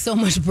seems like so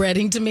much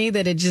breading to me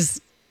that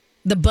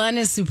the bun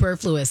is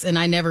superfluous and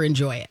I never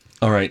enjoy it.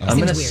 All right, I'm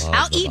gonna. Weird.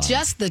 I'll eat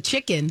just the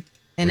chicken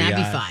and I'd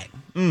be fine.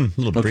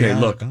 Okay,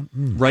 look,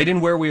 right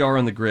in where we are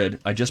on the grid,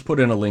 I just put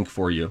in a link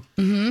for you.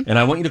 And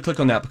I want you to click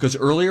on that because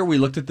earlier we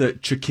looked at the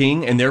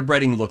Chiking and their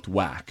breading looked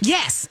whack.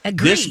 Yes,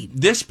 agreed.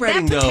 This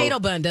breading, that potato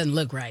bun doesn't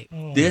look right.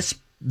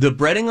 The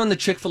breading on the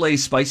Chick-fil-A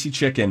spicy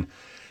chicken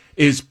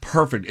is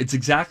perfect. It's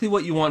exactly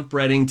what you want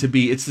breading to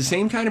be. It's the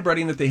same kind of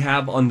breading that they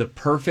have on the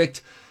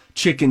perfect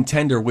chicken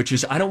tender, which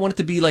is, I don't want it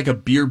to be like a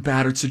beer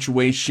battered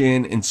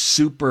situation and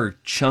super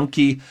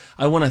chunky.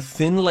 I want a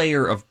thin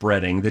layer of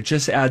breading that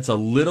just adds a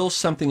little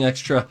something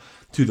extra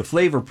to the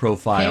flavor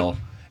profile,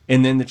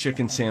 and then the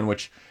chicken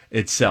sandwich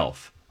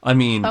itself. I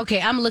mean, okay,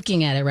 I'm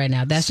looking at it right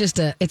now. That's just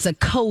it's a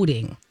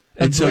coating.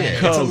 It's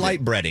a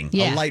light breading.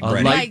 Yeah. A light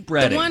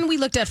breading. The one we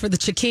looked at for the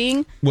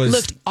Chiking was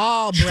looked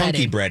all breaded.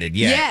 Chunky breaded.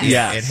 Yeah.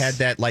 Yes. It had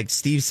that, like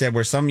Steve said,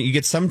 where you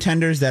get some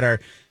tenders that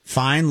are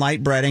fine,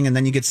 light breading, and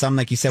then you get some,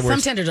 like you said, where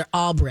some tenders are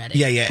all breaded.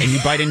 Yeah, and you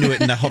bite into it,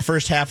 and the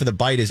first half of the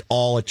bite is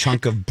all a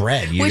chunk of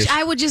bread.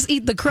 I would just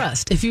eat the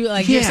crust. If you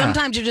like,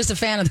 sometimes you're just a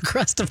fan of the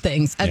crust of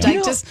things.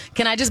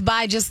 Can I just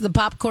buy just the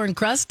popcorn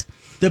crust?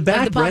 The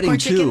bad breading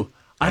chicken? too.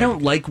 I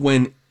don't like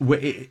when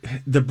the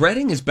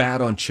breading is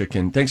bad on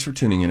chicken. Thanks for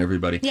tuning in,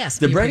 everybody. Yes,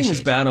 the breading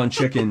is bad on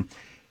chicken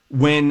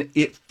when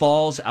it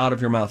falls out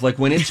of your mouth, like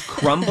when it's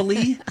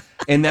crumbly,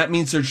 and that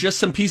means there's just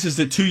some pieces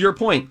that, to your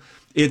point,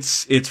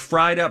 it's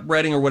fried up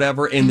breading or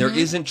whatever, and there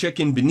isn't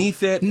chicken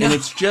beneath it, and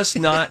it's just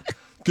not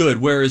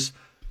good. Whereas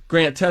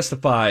Grant,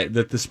 testify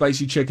that the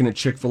spicy chicken at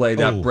Chick-fil-A,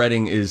 that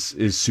breading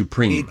is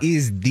supreme. It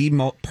is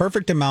the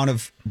perfect amount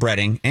of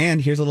breading.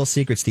 And here's a little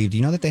secret, Steve. Do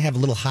you know that they have a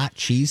little hot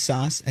cheese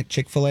sauce at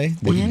Chick-fil-A?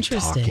 What are you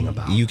talking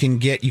about? You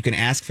can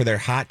ask for their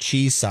hot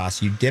cheese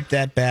sauce. You dip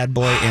that bad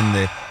boy in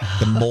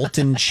the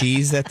molten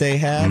cheese that they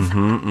have.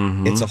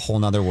 It's a whole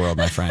nother world,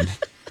 my friend.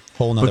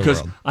 Whole nother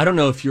because world. I don't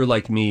know if you're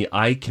like me.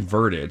 I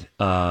converted,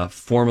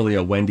 formerly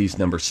a Wendy's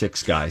number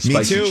 6 guy,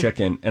 spicy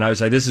chicken, and I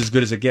was like, this is as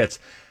good as it gets.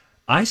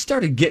 I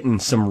started getting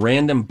some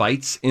random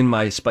bites in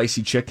my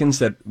spicy chickens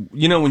that,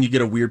 you know, when you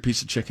get a weird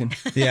piece of chicken.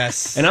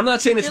 Yes. And I'm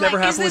not saying it's You're never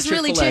like, happened with is this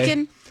Chick-fil-A. really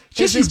chicken?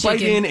 Just you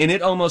bite in and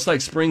it almost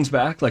like springs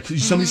back. Like,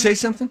 did somebody say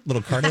something?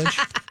 Little cartilage.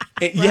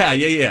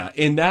 Yeah.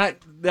 And that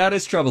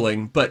is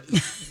troubling. But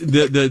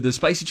the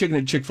spicy chicken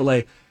at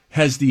Chick-fil-A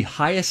has the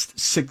highest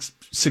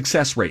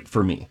success rate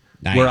for me.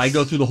 Nice. Where I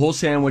go through the whole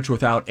sandwich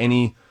without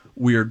any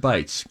weird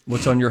bites.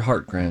 What's on your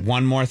heart, Grant?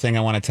 One more thing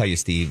I want to tell you,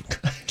 Steve.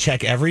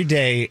 Check every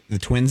day the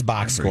Twins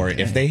box score.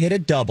 If they hit a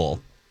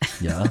double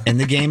in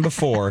the game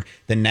before,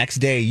 the next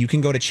day you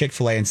can go to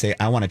Chick-fil-A and say,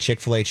 I want a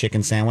Chick-fil-A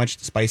chicken sandwich,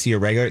 spicy or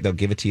regular. They'll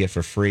give it to you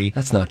for free.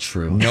 That's not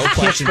true. No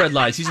question. Can't spread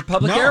lies. These are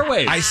public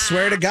airwaves. I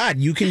swear to God,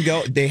 you can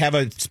go. They have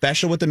a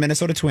special with the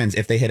Minnesota Twins.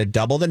 If they hit a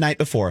double the night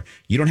before,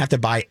 you don't have to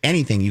buy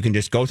anything. You can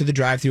just go to the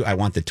drive-thru. I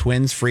want the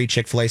Twins free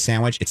Chick-fil-A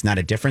sandwich. It's not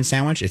a different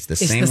sandwich. It's the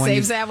same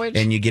one. Sandwich.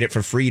 And you get it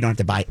for free. You don't have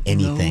to buy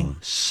anything. No,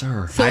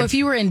 sir. So if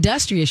you were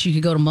industrious, you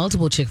could go to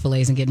multiple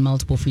Chick-fil-A's and get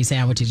multiple free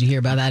sandwiches. You hear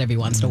about that every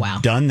once in a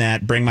while. Done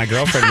that. Bring my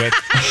girlfriend with.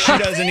 She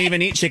doesn't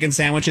even eat chicken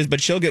sandwiches,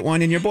 but she'll get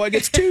one and your boy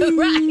gets 2.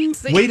 Right.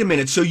 See? Wait a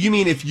minute. So you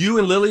mean if you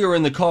and Lily are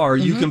in the car,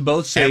 you can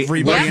both say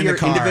everybody in the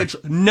car.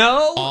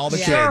 No, all the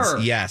sir.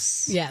 kids.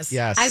 Yes.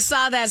 I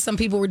saw that some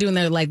people were doing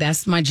that. Like,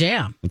 that's my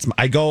jam.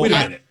 I go. Wait a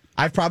minute.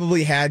 I've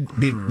probably had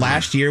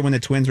last year when the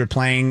Twins were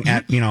playing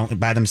at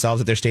by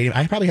themselves at their stadium.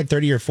 I probably had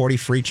 30 or 40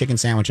 free chicken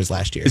sandwiches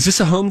last year. Is this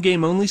a home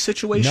game only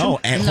situation? No,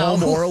 at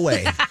home or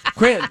away.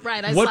 Grant,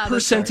 Right, what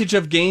percentage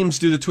of games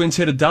do the Twins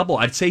hit a double?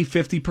 I'd say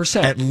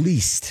 50%.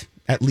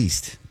 At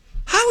least.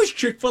 How is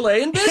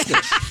Chick-fil-A in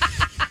business?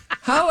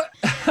 How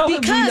have we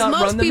Because not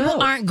most run them people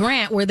out? aren't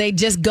Grant where they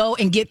just go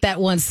and get that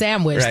one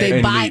sandwich. Right. They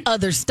And buy we-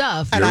 other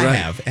stuff. And I right.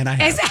 have.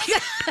 Exactly.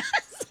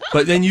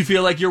 But then you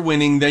feel like you're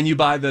winning. Then you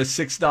buy the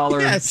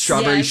 $6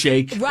 strawberry Yes,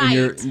 shake, right.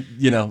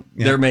 and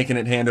they're making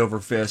it hand over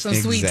fist. Some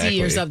sweet tea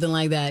Exactly. or something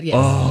like that. Yes.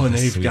 Oh, and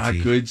they've Sweet got tea.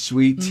 good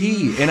sweet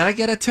tea. And I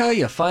got to tell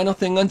you, final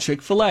thing on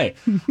Chick-fil-A.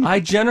 I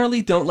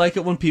generally don't like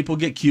it when people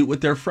get cute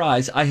with their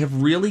fries. I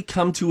have really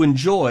come to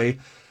enjoy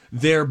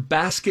their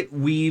basket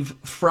weave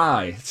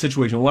fry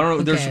situation. Well, I don't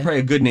know, there's Okay. probably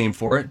a good name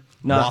for it.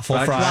 waffle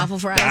fry. Waffle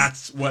fries.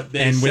 That's what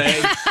they And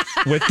say.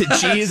 With the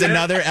cheese,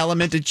 another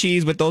element of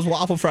cheese with those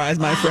waffle fries,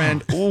 my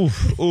friend. Ooh.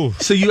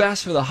 So you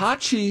asked for the hot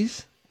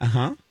cheese.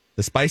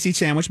 The spicy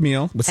sandwich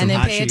meal with some And then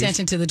hot pay cheese.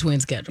 attention to the twin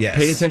schedule. Yes.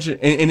 Pay attention,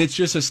 and it's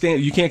just a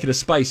standard. You can't get a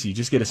spicy. You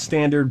just get a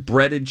standard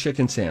breaded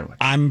chicken sandwich.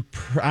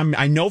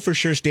 I know for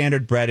sure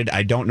standard breaded.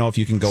 I don't know if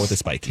you can go with a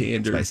spicy.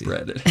 Standard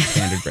breaded.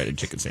 Standard breaded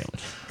chicken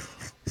sandwich.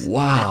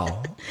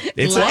 Wow.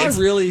 It's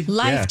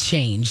Life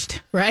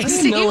changed, right? I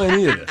didn't know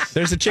any of this.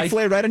 There's a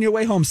Chick-fil-A right on your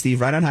way home,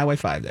 Steve, right on Highway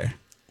 5 there.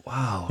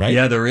 Wow. Right?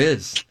 Yeah, there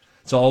is.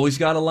 It's always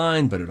got a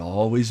line, but it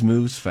always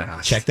moves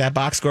fast. Check that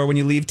box score when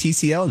you leave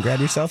TCL and grab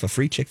yourself a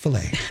free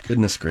Chick-fil-A.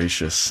 Goodness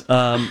gracious.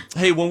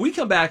 Hey, when we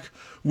come back,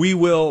 we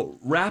will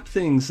wrap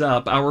things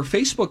up. Our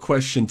Facebook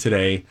question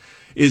today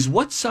is,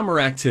 what summer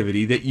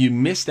activity that you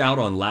missed out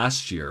on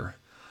last year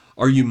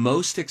are you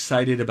most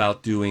excited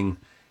about doing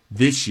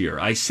this year?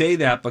 I say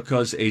that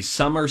because a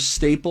summer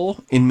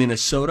staple in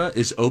Minnesota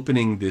is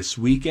opening this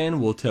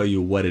weekend. We'll tell you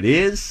what it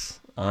is.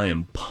 I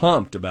am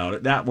pumped about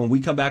it. That when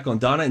we come back on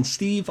Donna and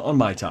Steve on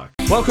My Talk.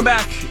 Welcome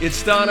back.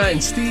 It's Donna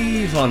and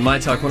Steve on My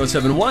Talk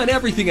 107.1,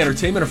 Everything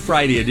Entertainment, a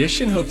Friday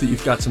edition. Hope that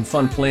you've got some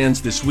fun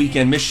plans this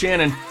weekend. Miss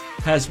Shannon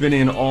has been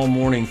in all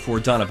morning for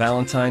Donna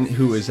Valentine,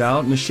 who is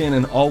out. Miss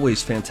Shannon,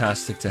 always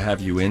fantastic to have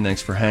you in.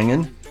 Thanks for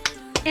hanging.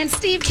 And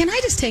Steve, can I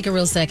just take a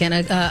real second?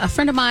 A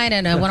friend of mine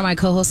and one of my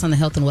co-hosts on the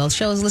Health and Wealth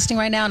Show is listening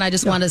right now, and I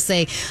just want to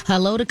say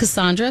hello to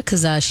Cassandra,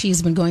 because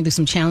she's been going through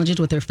some challenges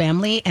with her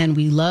family, and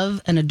we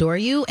love and adore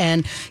you,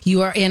 and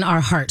you are in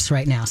our hearts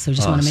right now. So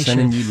just want to make sure.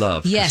 Sending you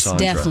love, yes,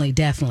 Cassandra.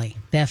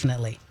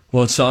 definitely.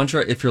 Well,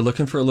 Sandra, if you're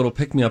looking for a little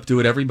pick-me-up, do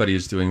what everybody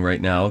is doing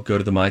right now. Go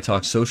to the My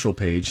Talk social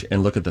page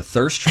and look at the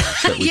thirst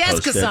traps that we yes,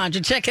 posted.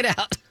 Cassandra, check it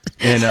out.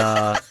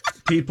 And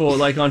people,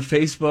 like on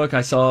Facebook,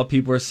 I saw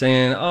people were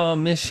saying, "Oh,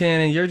 Miss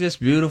Shannon, you're just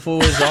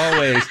beautiful as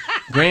always.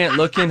 Grant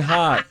looking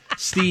hot.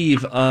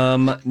 Steve,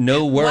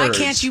 no words.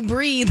 Why can't you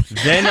breathe?"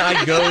 Then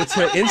I go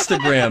to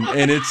Instagram,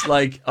 and it's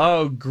like,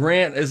 "Oh,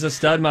 Grant is a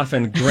stud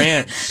muffin.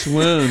 Grant,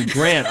 swoon,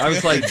 Grant." I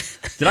was like,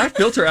 did I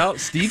filter out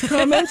Steve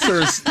comments,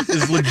 or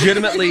is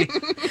legitimately...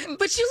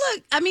 But you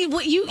look, I mean,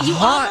 what you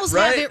hot, almost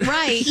right? have it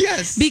right.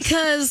 Yes.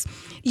 Because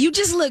you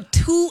just look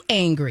too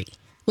angry.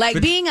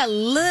 Like being a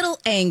little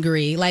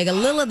angry, like a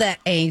little of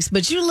that angst,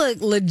 but you look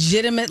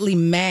legitimately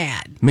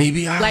mad.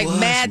 Maybe I like was,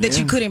 mad that you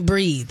man. couldn't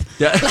breathe.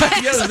 Yeah,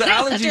 Like, yeah, the so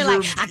allergies you're were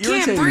like, I can't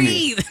irritating me.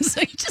 breathe.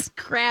 So you're just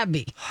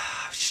crabby.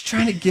 Just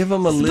trying to give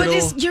him a little...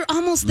 But you're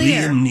almost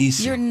there. Liam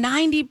Neeson. You're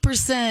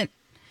 90%.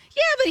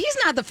 Yeah, but he's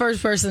not the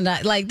first person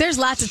that, like, there's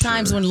lots of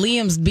times when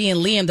Liam's being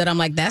Liam that I'm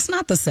like, that's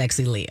not the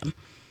sexy Liam.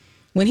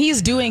 When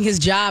he's doing his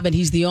job and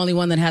he's the only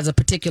one that has a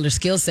particular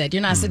skill set,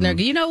 you're not sitting there,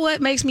 you know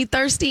what makes me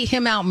thirsty?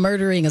 Him out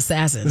murdering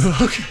assassins.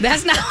 Okay.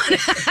 That's not,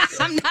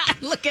 I'm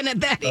not looking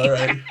at that either.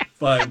 All right,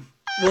 fine.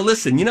 Well,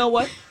 listen, you know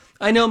what?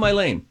 I know my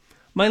lane.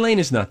 My lane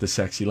is not the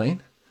sexy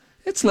lane.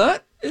 It's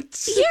not.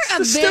 It's You're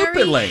the a stupid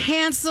very lane.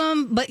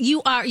 handsome, but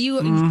you are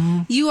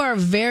a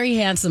very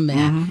handsome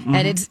man,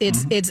 and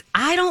it's.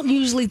 I don't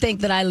usually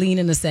think that I lean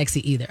into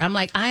sexy either. I'm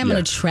like, I am an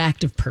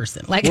attractive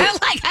person. Like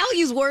I'll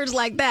use words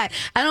like that.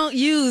 I don't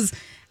use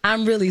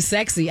I'm really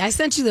sexy. I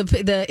sent you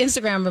the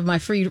Instagram of my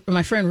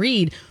friend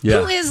Reed,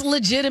 who is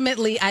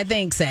legitimately, I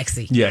think,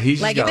 sexy. Yeah,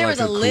 he's like got if there like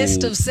was a a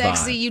list cool of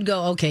sexy, vibe. you'd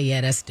go, okay,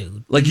 yeah, that's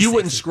dude. Like He's you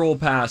wouldn't sexy. scroll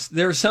past.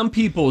 There are some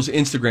people's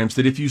Instagrams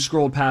that if you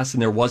scrolled past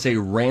and there was a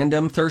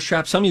random thirst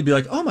trap, some you'd be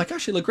like, "Oh my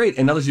gosh, they look great,"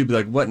 and others you'd be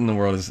like, "What in the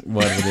world is?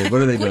 What are they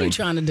What are doing? you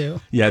trying to do?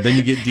 Yeah, then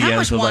you get DMs How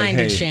much of like, wine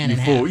 "Hey, did Shannon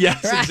you fool!" have?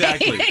 Yes, Right?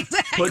 exactly.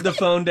 Put the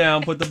phone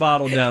down. Put the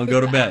bottle down.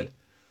 Go to bed.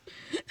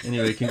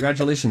 Anyway,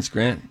 congratulations,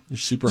 Grant. You're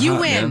super You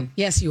hot, win. man.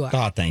 Yes, you are.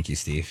 Oh, thank you,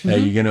 Steve. Hey,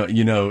 you're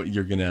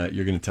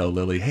gonna tell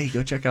Lily, hey,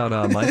 go check out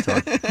My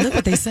Talk. Look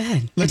what they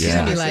said. She's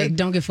gonna be like,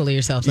 "Don't get full of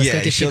yourself. Let's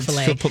go to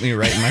Chick-fil-A." she'll put me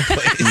right in my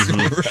place.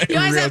 Right, You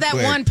always real have that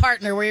quick. one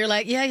partner where you're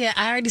like, "Yeah,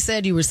 I already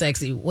said you were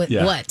sexy. What?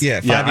 Yeah. What? Yeah,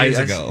 5 years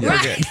ago. Yeah,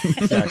 Right.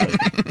 exactly.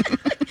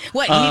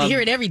 What? You need to hear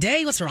it every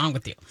day? What's wrong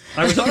with you?"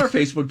 I was on our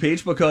Facebook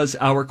page because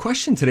our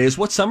question today is,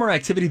 what summer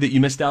activity that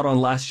you missed out on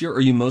last year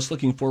are you most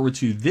looking forward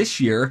to this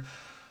year?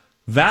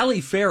 Valley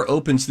Fair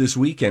opens this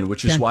weekend,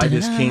 which is why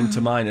this came to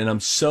mind, and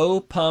I'm so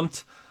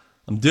pumped.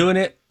 I'm doing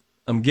it.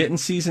 I'm getting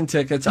season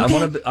tickets.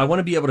 Okay. I want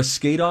to be able to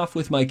skate off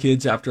with my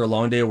kids after a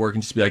long day of work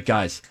and just be like,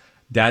 guys,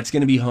 Dad's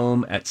going to be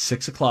home at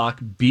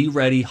 6:00. Be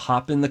ready.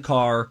 Hop in the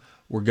car.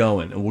 We're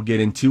going, and we'll get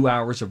in 2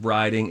 hours of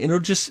riding. And it'll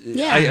just,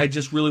 I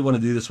just really want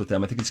to do this with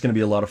them. I think it's going to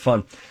be a lot of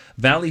fun.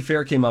 Valley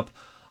Fair came up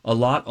a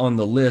lot on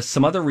the list.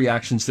 Some other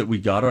reactions that we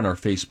got on our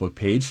Facebook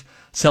page,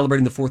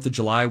 celebrating the 4th of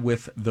July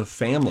with the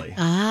family.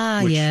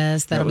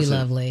 Yes, that'll be was a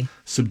lovely.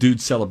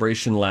 Subdued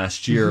celebration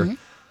last year.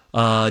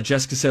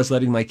 Jessica says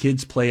letting my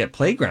kids play at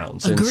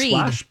playgrounds Agreed.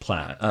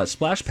 and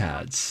splash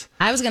pads.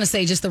 I was going to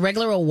say just the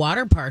regular old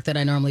water park that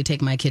I normally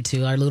take my kid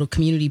to, our little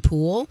community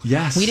pool.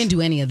 Yes. We didn't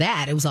do any of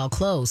that. It was all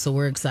closed, so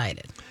we're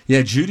excited.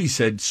 Yeah, Judy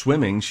said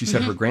swimming. She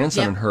said her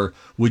grandson and her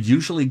would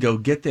usually go,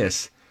 get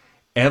this,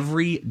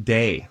 every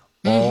day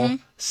all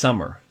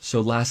summer.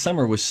 So last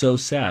summer was so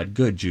sad.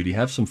 Good, Judy.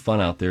 Have some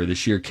fun out there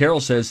this year. Carol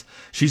says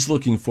she's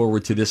looking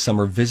forward to this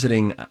summer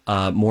visiting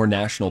more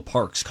national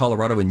parks.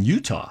 Colorado and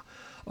Utah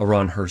are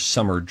on her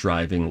summer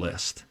driving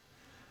list.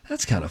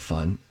 That's kind of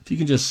fun. If you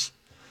can just...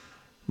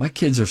 My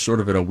kids are sort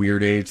of at a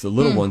weird age. The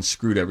little one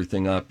screwed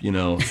everything up. You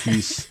know,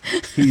 he's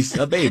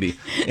a baby.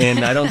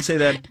 And I don't say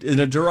that in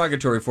a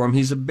derogatory form.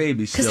 He's a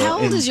baby still. Because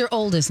how old is your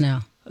oldest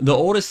now? The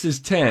oldest is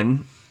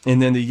 10.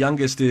 And then the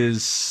youngest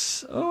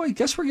is, I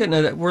guess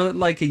we're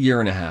like a year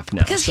and a half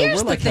now. Because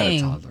here's the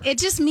thing. It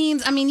just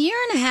means, year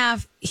and a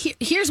half,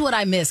 here's what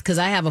I miss, because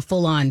I have a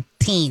full-on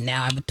teen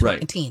now. I have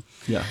a teen.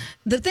 Yeah.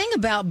 The thing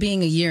about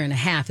being a year and a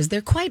half is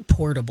they're quite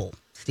portable,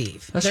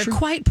 Steve. They're true.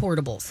 quite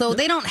portable. So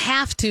they don't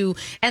have to,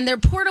 and they're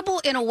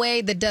portable in a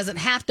way that doesn't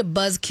have to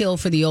buzzkill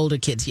for the older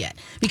kids yet.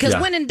 Because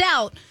when in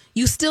doubt,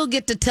 you still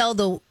get to tell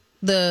the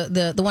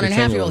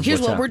 1.5-year-old,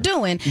 here's what we're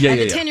doing. And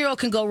the 10-year-old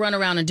can go run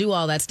around and do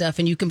all that stuff,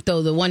 and you can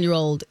throw the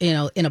 1-year-old, in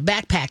a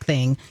backpack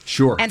thing.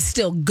 Sure. And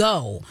still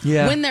go.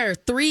 Yeah. When they're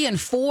 3 and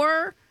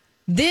 4,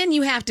 then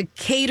you have to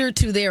cater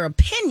to their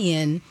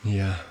opinion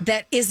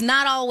that is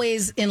not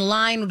always in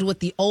line with what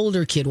the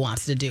older kid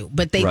wants to do,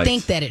 but they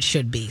think that it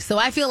should be. So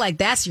I feel like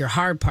that's your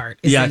hard part.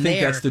 I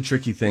think that's the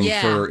tricky thing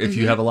for if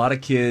you have a lot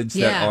of kids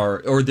that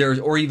are,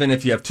 or even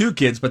if you have 2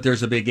 kids, but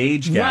there's a big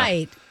age gap.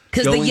 Right.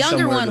 Because the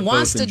younger one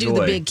wants to do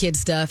the big kid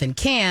stuff and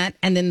can't,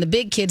 and then the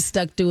big kid's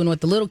stuck doing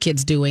what the little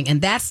kid's doing,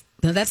 and that's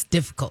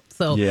difficult.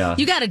 So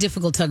you got a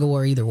difficult tug of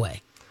war either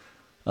way.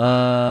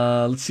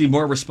 Let's see,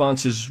 more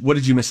responses. What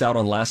did you miss out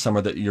on last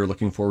summer that you're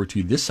looking forward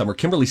to this summer?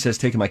 Kimberly says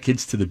taking my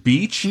kids to the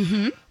beach.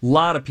 A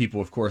lot of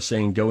people, of course,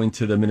 saying going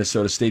to the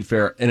Minnesota State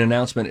Fair. An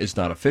announcement is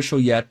not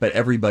official yet, but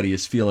everybody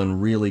is feeling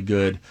really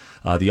good.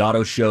 The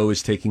auto show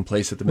is taking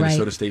place at the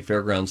Minnesota State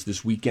Fairgrounds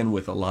this weekend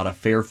with a lot of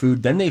fair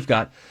food. Then they've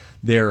got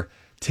their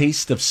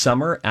Taste of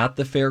Summer at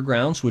the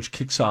fairgrounds, which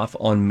kicks off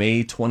on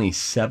May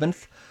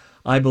 27th,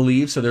 I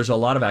believe. So there's a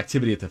lot of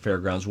activity at the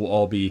fairgrounds. We'll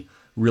all be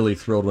really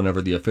thrilled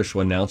whenever the official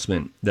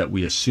announcement that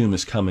we assume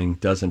is coming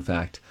does, in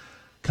fact,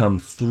 come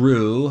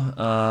through.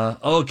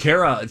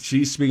 Kara,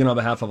 she's speaking on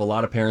behalf of a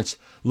lot of parents,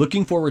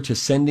 looking forward to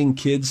sending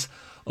kids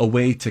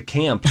away to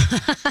camp.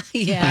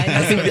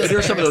 I think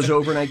there's some of those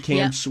overnight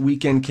camps,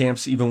 weekend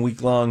camps, even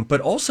week-long,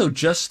 but also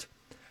just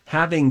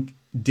having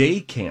day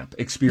camp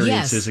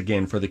experiences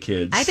again for the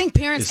kids. I think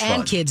parents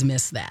and kids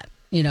miss that,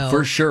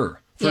 For sure.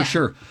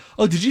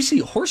 Oh, did you see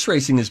horse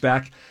racing is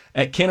back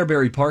at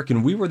Canterbury Park?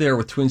 And we were there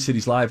with Twin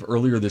Cities Live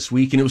earlier this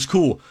week, and it was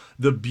cool.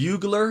 The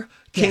Bugler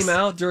came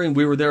out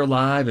we were there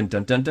live, and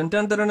dun dun dun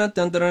dun dun dun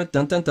dun dun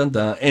dun dun dun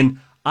dun. And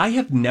I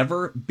have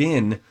never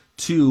been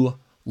to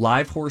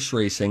live horse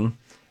racing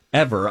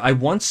ever. I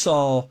once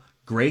saw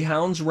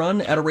greyhounds run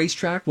at a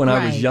racetrack when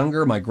I was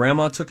younger. My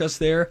grandma took us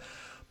there.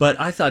 But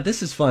I thought,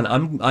 this is fun.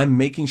 I'm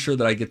making sure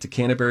that I get to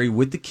Canterbury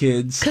with the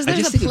kids. Because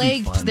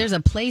there's a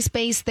play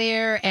space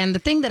there. And the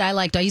thing that I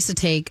liked, I used to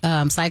take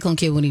Cyclone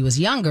Kid when he was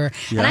younger.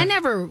 And I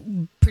never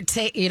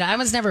I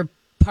was never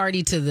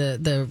party to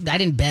the I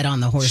didn't bet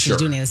on the horses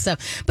doing any of this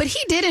stuff. But he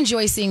did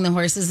enjoy seeing the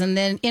horses. And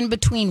then in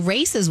between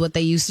races, what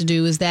they used to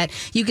do is that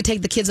you could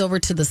take the kids over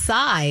to the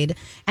side,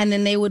 and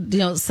then they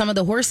would, some of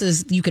the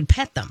horses, you could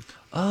pet them.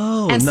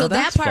 Oh, and so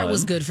that's that part fun.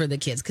 was good for the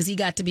kids because he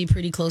got to be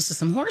pretty close to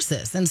some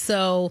horses, and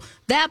so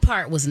that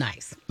part was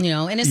nice,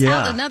 And it's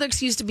another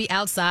excuse to be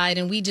outside,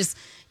 and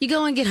you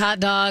go and get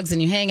hot dogs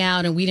and you hang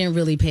out, and we didn't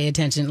really pay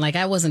attention. Like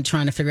I wasn't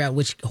trying to figure out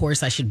which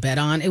horse I should bet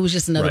on. It was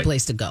just another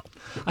place to go.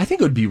 I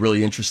think it would be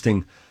really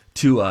interesting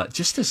to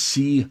just to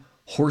see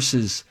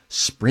horses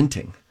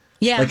sprinting.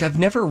 Yeah, like I've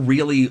never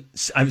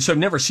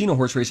seen a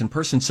horse race in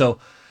person. So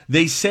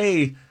they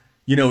say,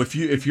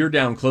 if you're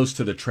down close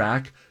to the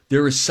track,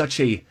 there is such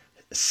a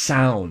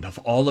sound of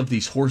all of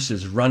these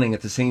horses running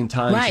at the same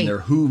time and their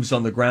hooves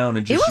on the ground,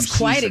 and just it was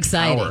quite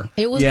exciting. Power.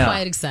 It was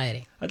quite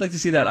exciting. I'd like to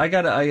see that. I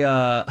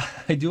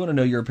do want to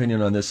know your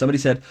opinion on this. Somebody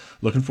said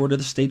looking forward to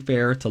the state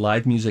fair, to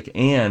live music,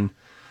 and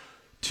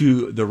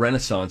to the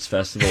Renaissance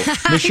Festival.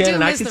 Miss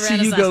Shannon, I could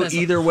see you go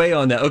either way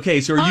on that.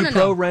 Okay, so are you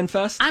pro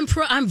Renfest?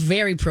 I'm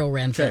very pro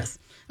Renfest.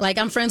 Like,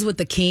 I'm friends with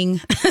the king.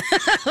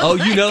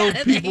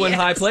 People in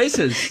high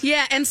places.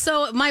 Yeah, and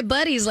so my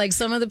buddies, like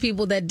some of the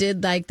people that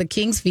did like the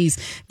King's Feast,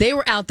 they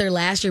were out there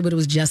last year, but it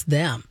was just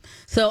them.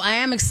 So I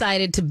am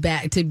excited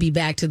to be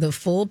back to the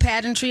full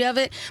pageantry of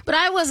it. But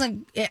I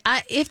wasn't.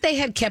 If they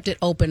had kept it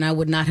open, I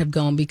would not have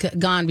gone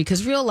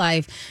because real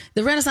life,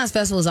 the Renaissance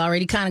Festival is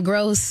already kind of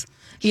gross.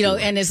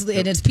 And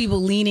it's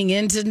people leaning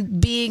into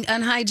being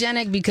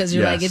unhygienic because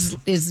you're like, it's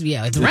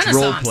Renaissance.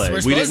 Role play.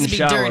 We're supposed to be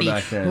dirty.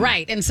 Back then.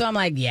 Right. And so I'm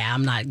like,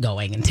 I'm not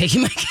going and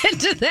taking my kid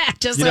to that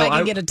just so I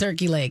can get a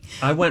turkey leg.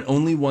 I went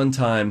only one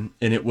time,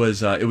 and it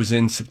was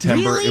in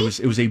September. Really?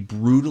 It was a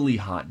brutally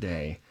hot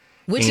day.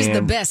 Which is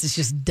the best. It's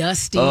just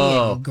dusty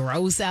and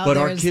gross out there. But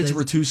our kids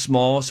were too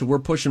small, so we're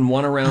pushing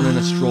one around in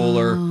a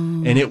stroller,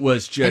 and it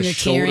was just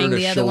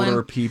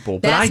shoulder-to-shoulder people.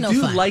 But I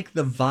do like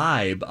the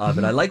vibe of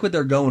it. I like what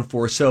they're going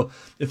for. So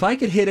if I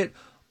could hit it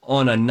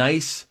on a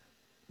nice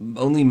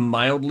only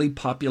mildly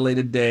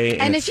populated day.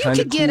 And if you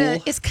could get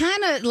it's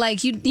kind of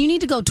like you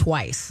need to go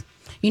twice.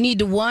 You need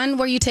the one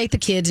where you take the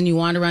kids and you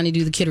wander around and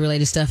do the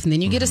kid-related stuff, and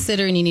then you get a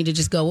sitter and you need to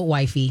just go with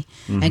wifey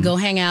and go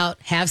hang out,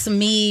 have some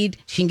mead,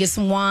 she can get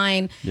some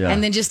wine,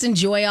 and then just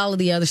enjoy all of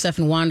the other stuff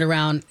and wander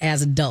around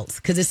as adults,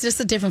 because it's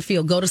just a different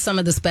feel. Go to some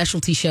of the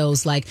specialty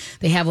shows, like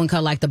they have one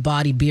called like the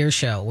Body Beer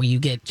Show, where you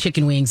get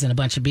chicken wings and a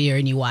bunch of beer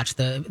and you watch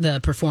the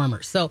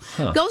performers. So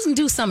go and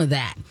do some of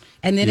that.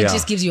 And then it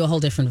just gives you a whole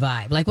different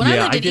vibe. Like when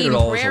I lived in Eden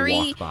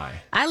Prairie,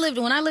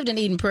 when I lived in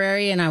Eden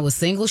Prairie and I was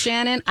single,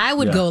 Shannon, I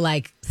would go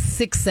like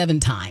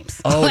 6-7 times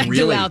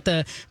throughout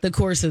the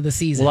course of the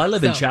season. Well, I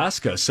live in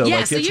Chaska, so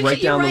it's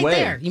right down the way.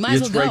 There. You might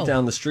as well go. It's right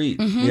down the street.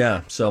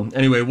 Yeah. So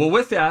anyway, well,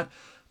 with that,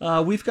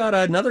 we've got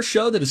another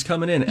show that is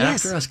coming in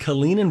after us.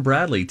 Colleen and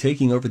Bradley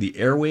taking over the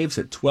airwaves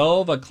at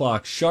 12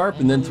 o'clock sharp,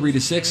 and then 3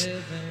 to 6.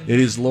 It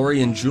is Lori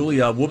and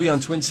Julia. We'll be on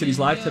Twin Cities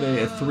Live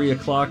today at 3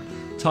 o'clock.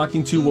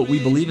 Talking to what we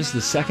believe is the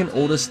second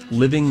oldest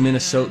living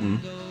Minnesotan.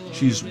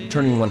 She's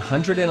turning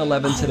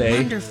 111 today.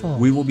 Wonderful.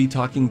 We will be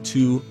talking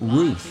to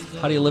Ruth.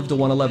 How do you live to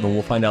 111?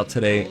 We'll find out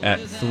today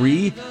at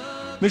 3.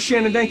 Miss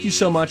Shannon, thank you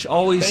so much.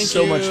 Always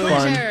much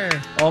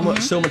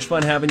fun. So much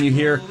fun having you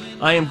here.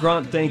 I am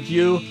Grant. Thank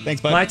you. Thanks,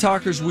 bud. My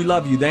talkers, we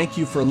love you. Thank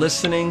you for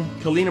listening.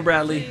 Colleen and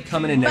Bradley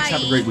coming in next. Bye.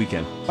 Have a great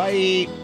weekend. Bye.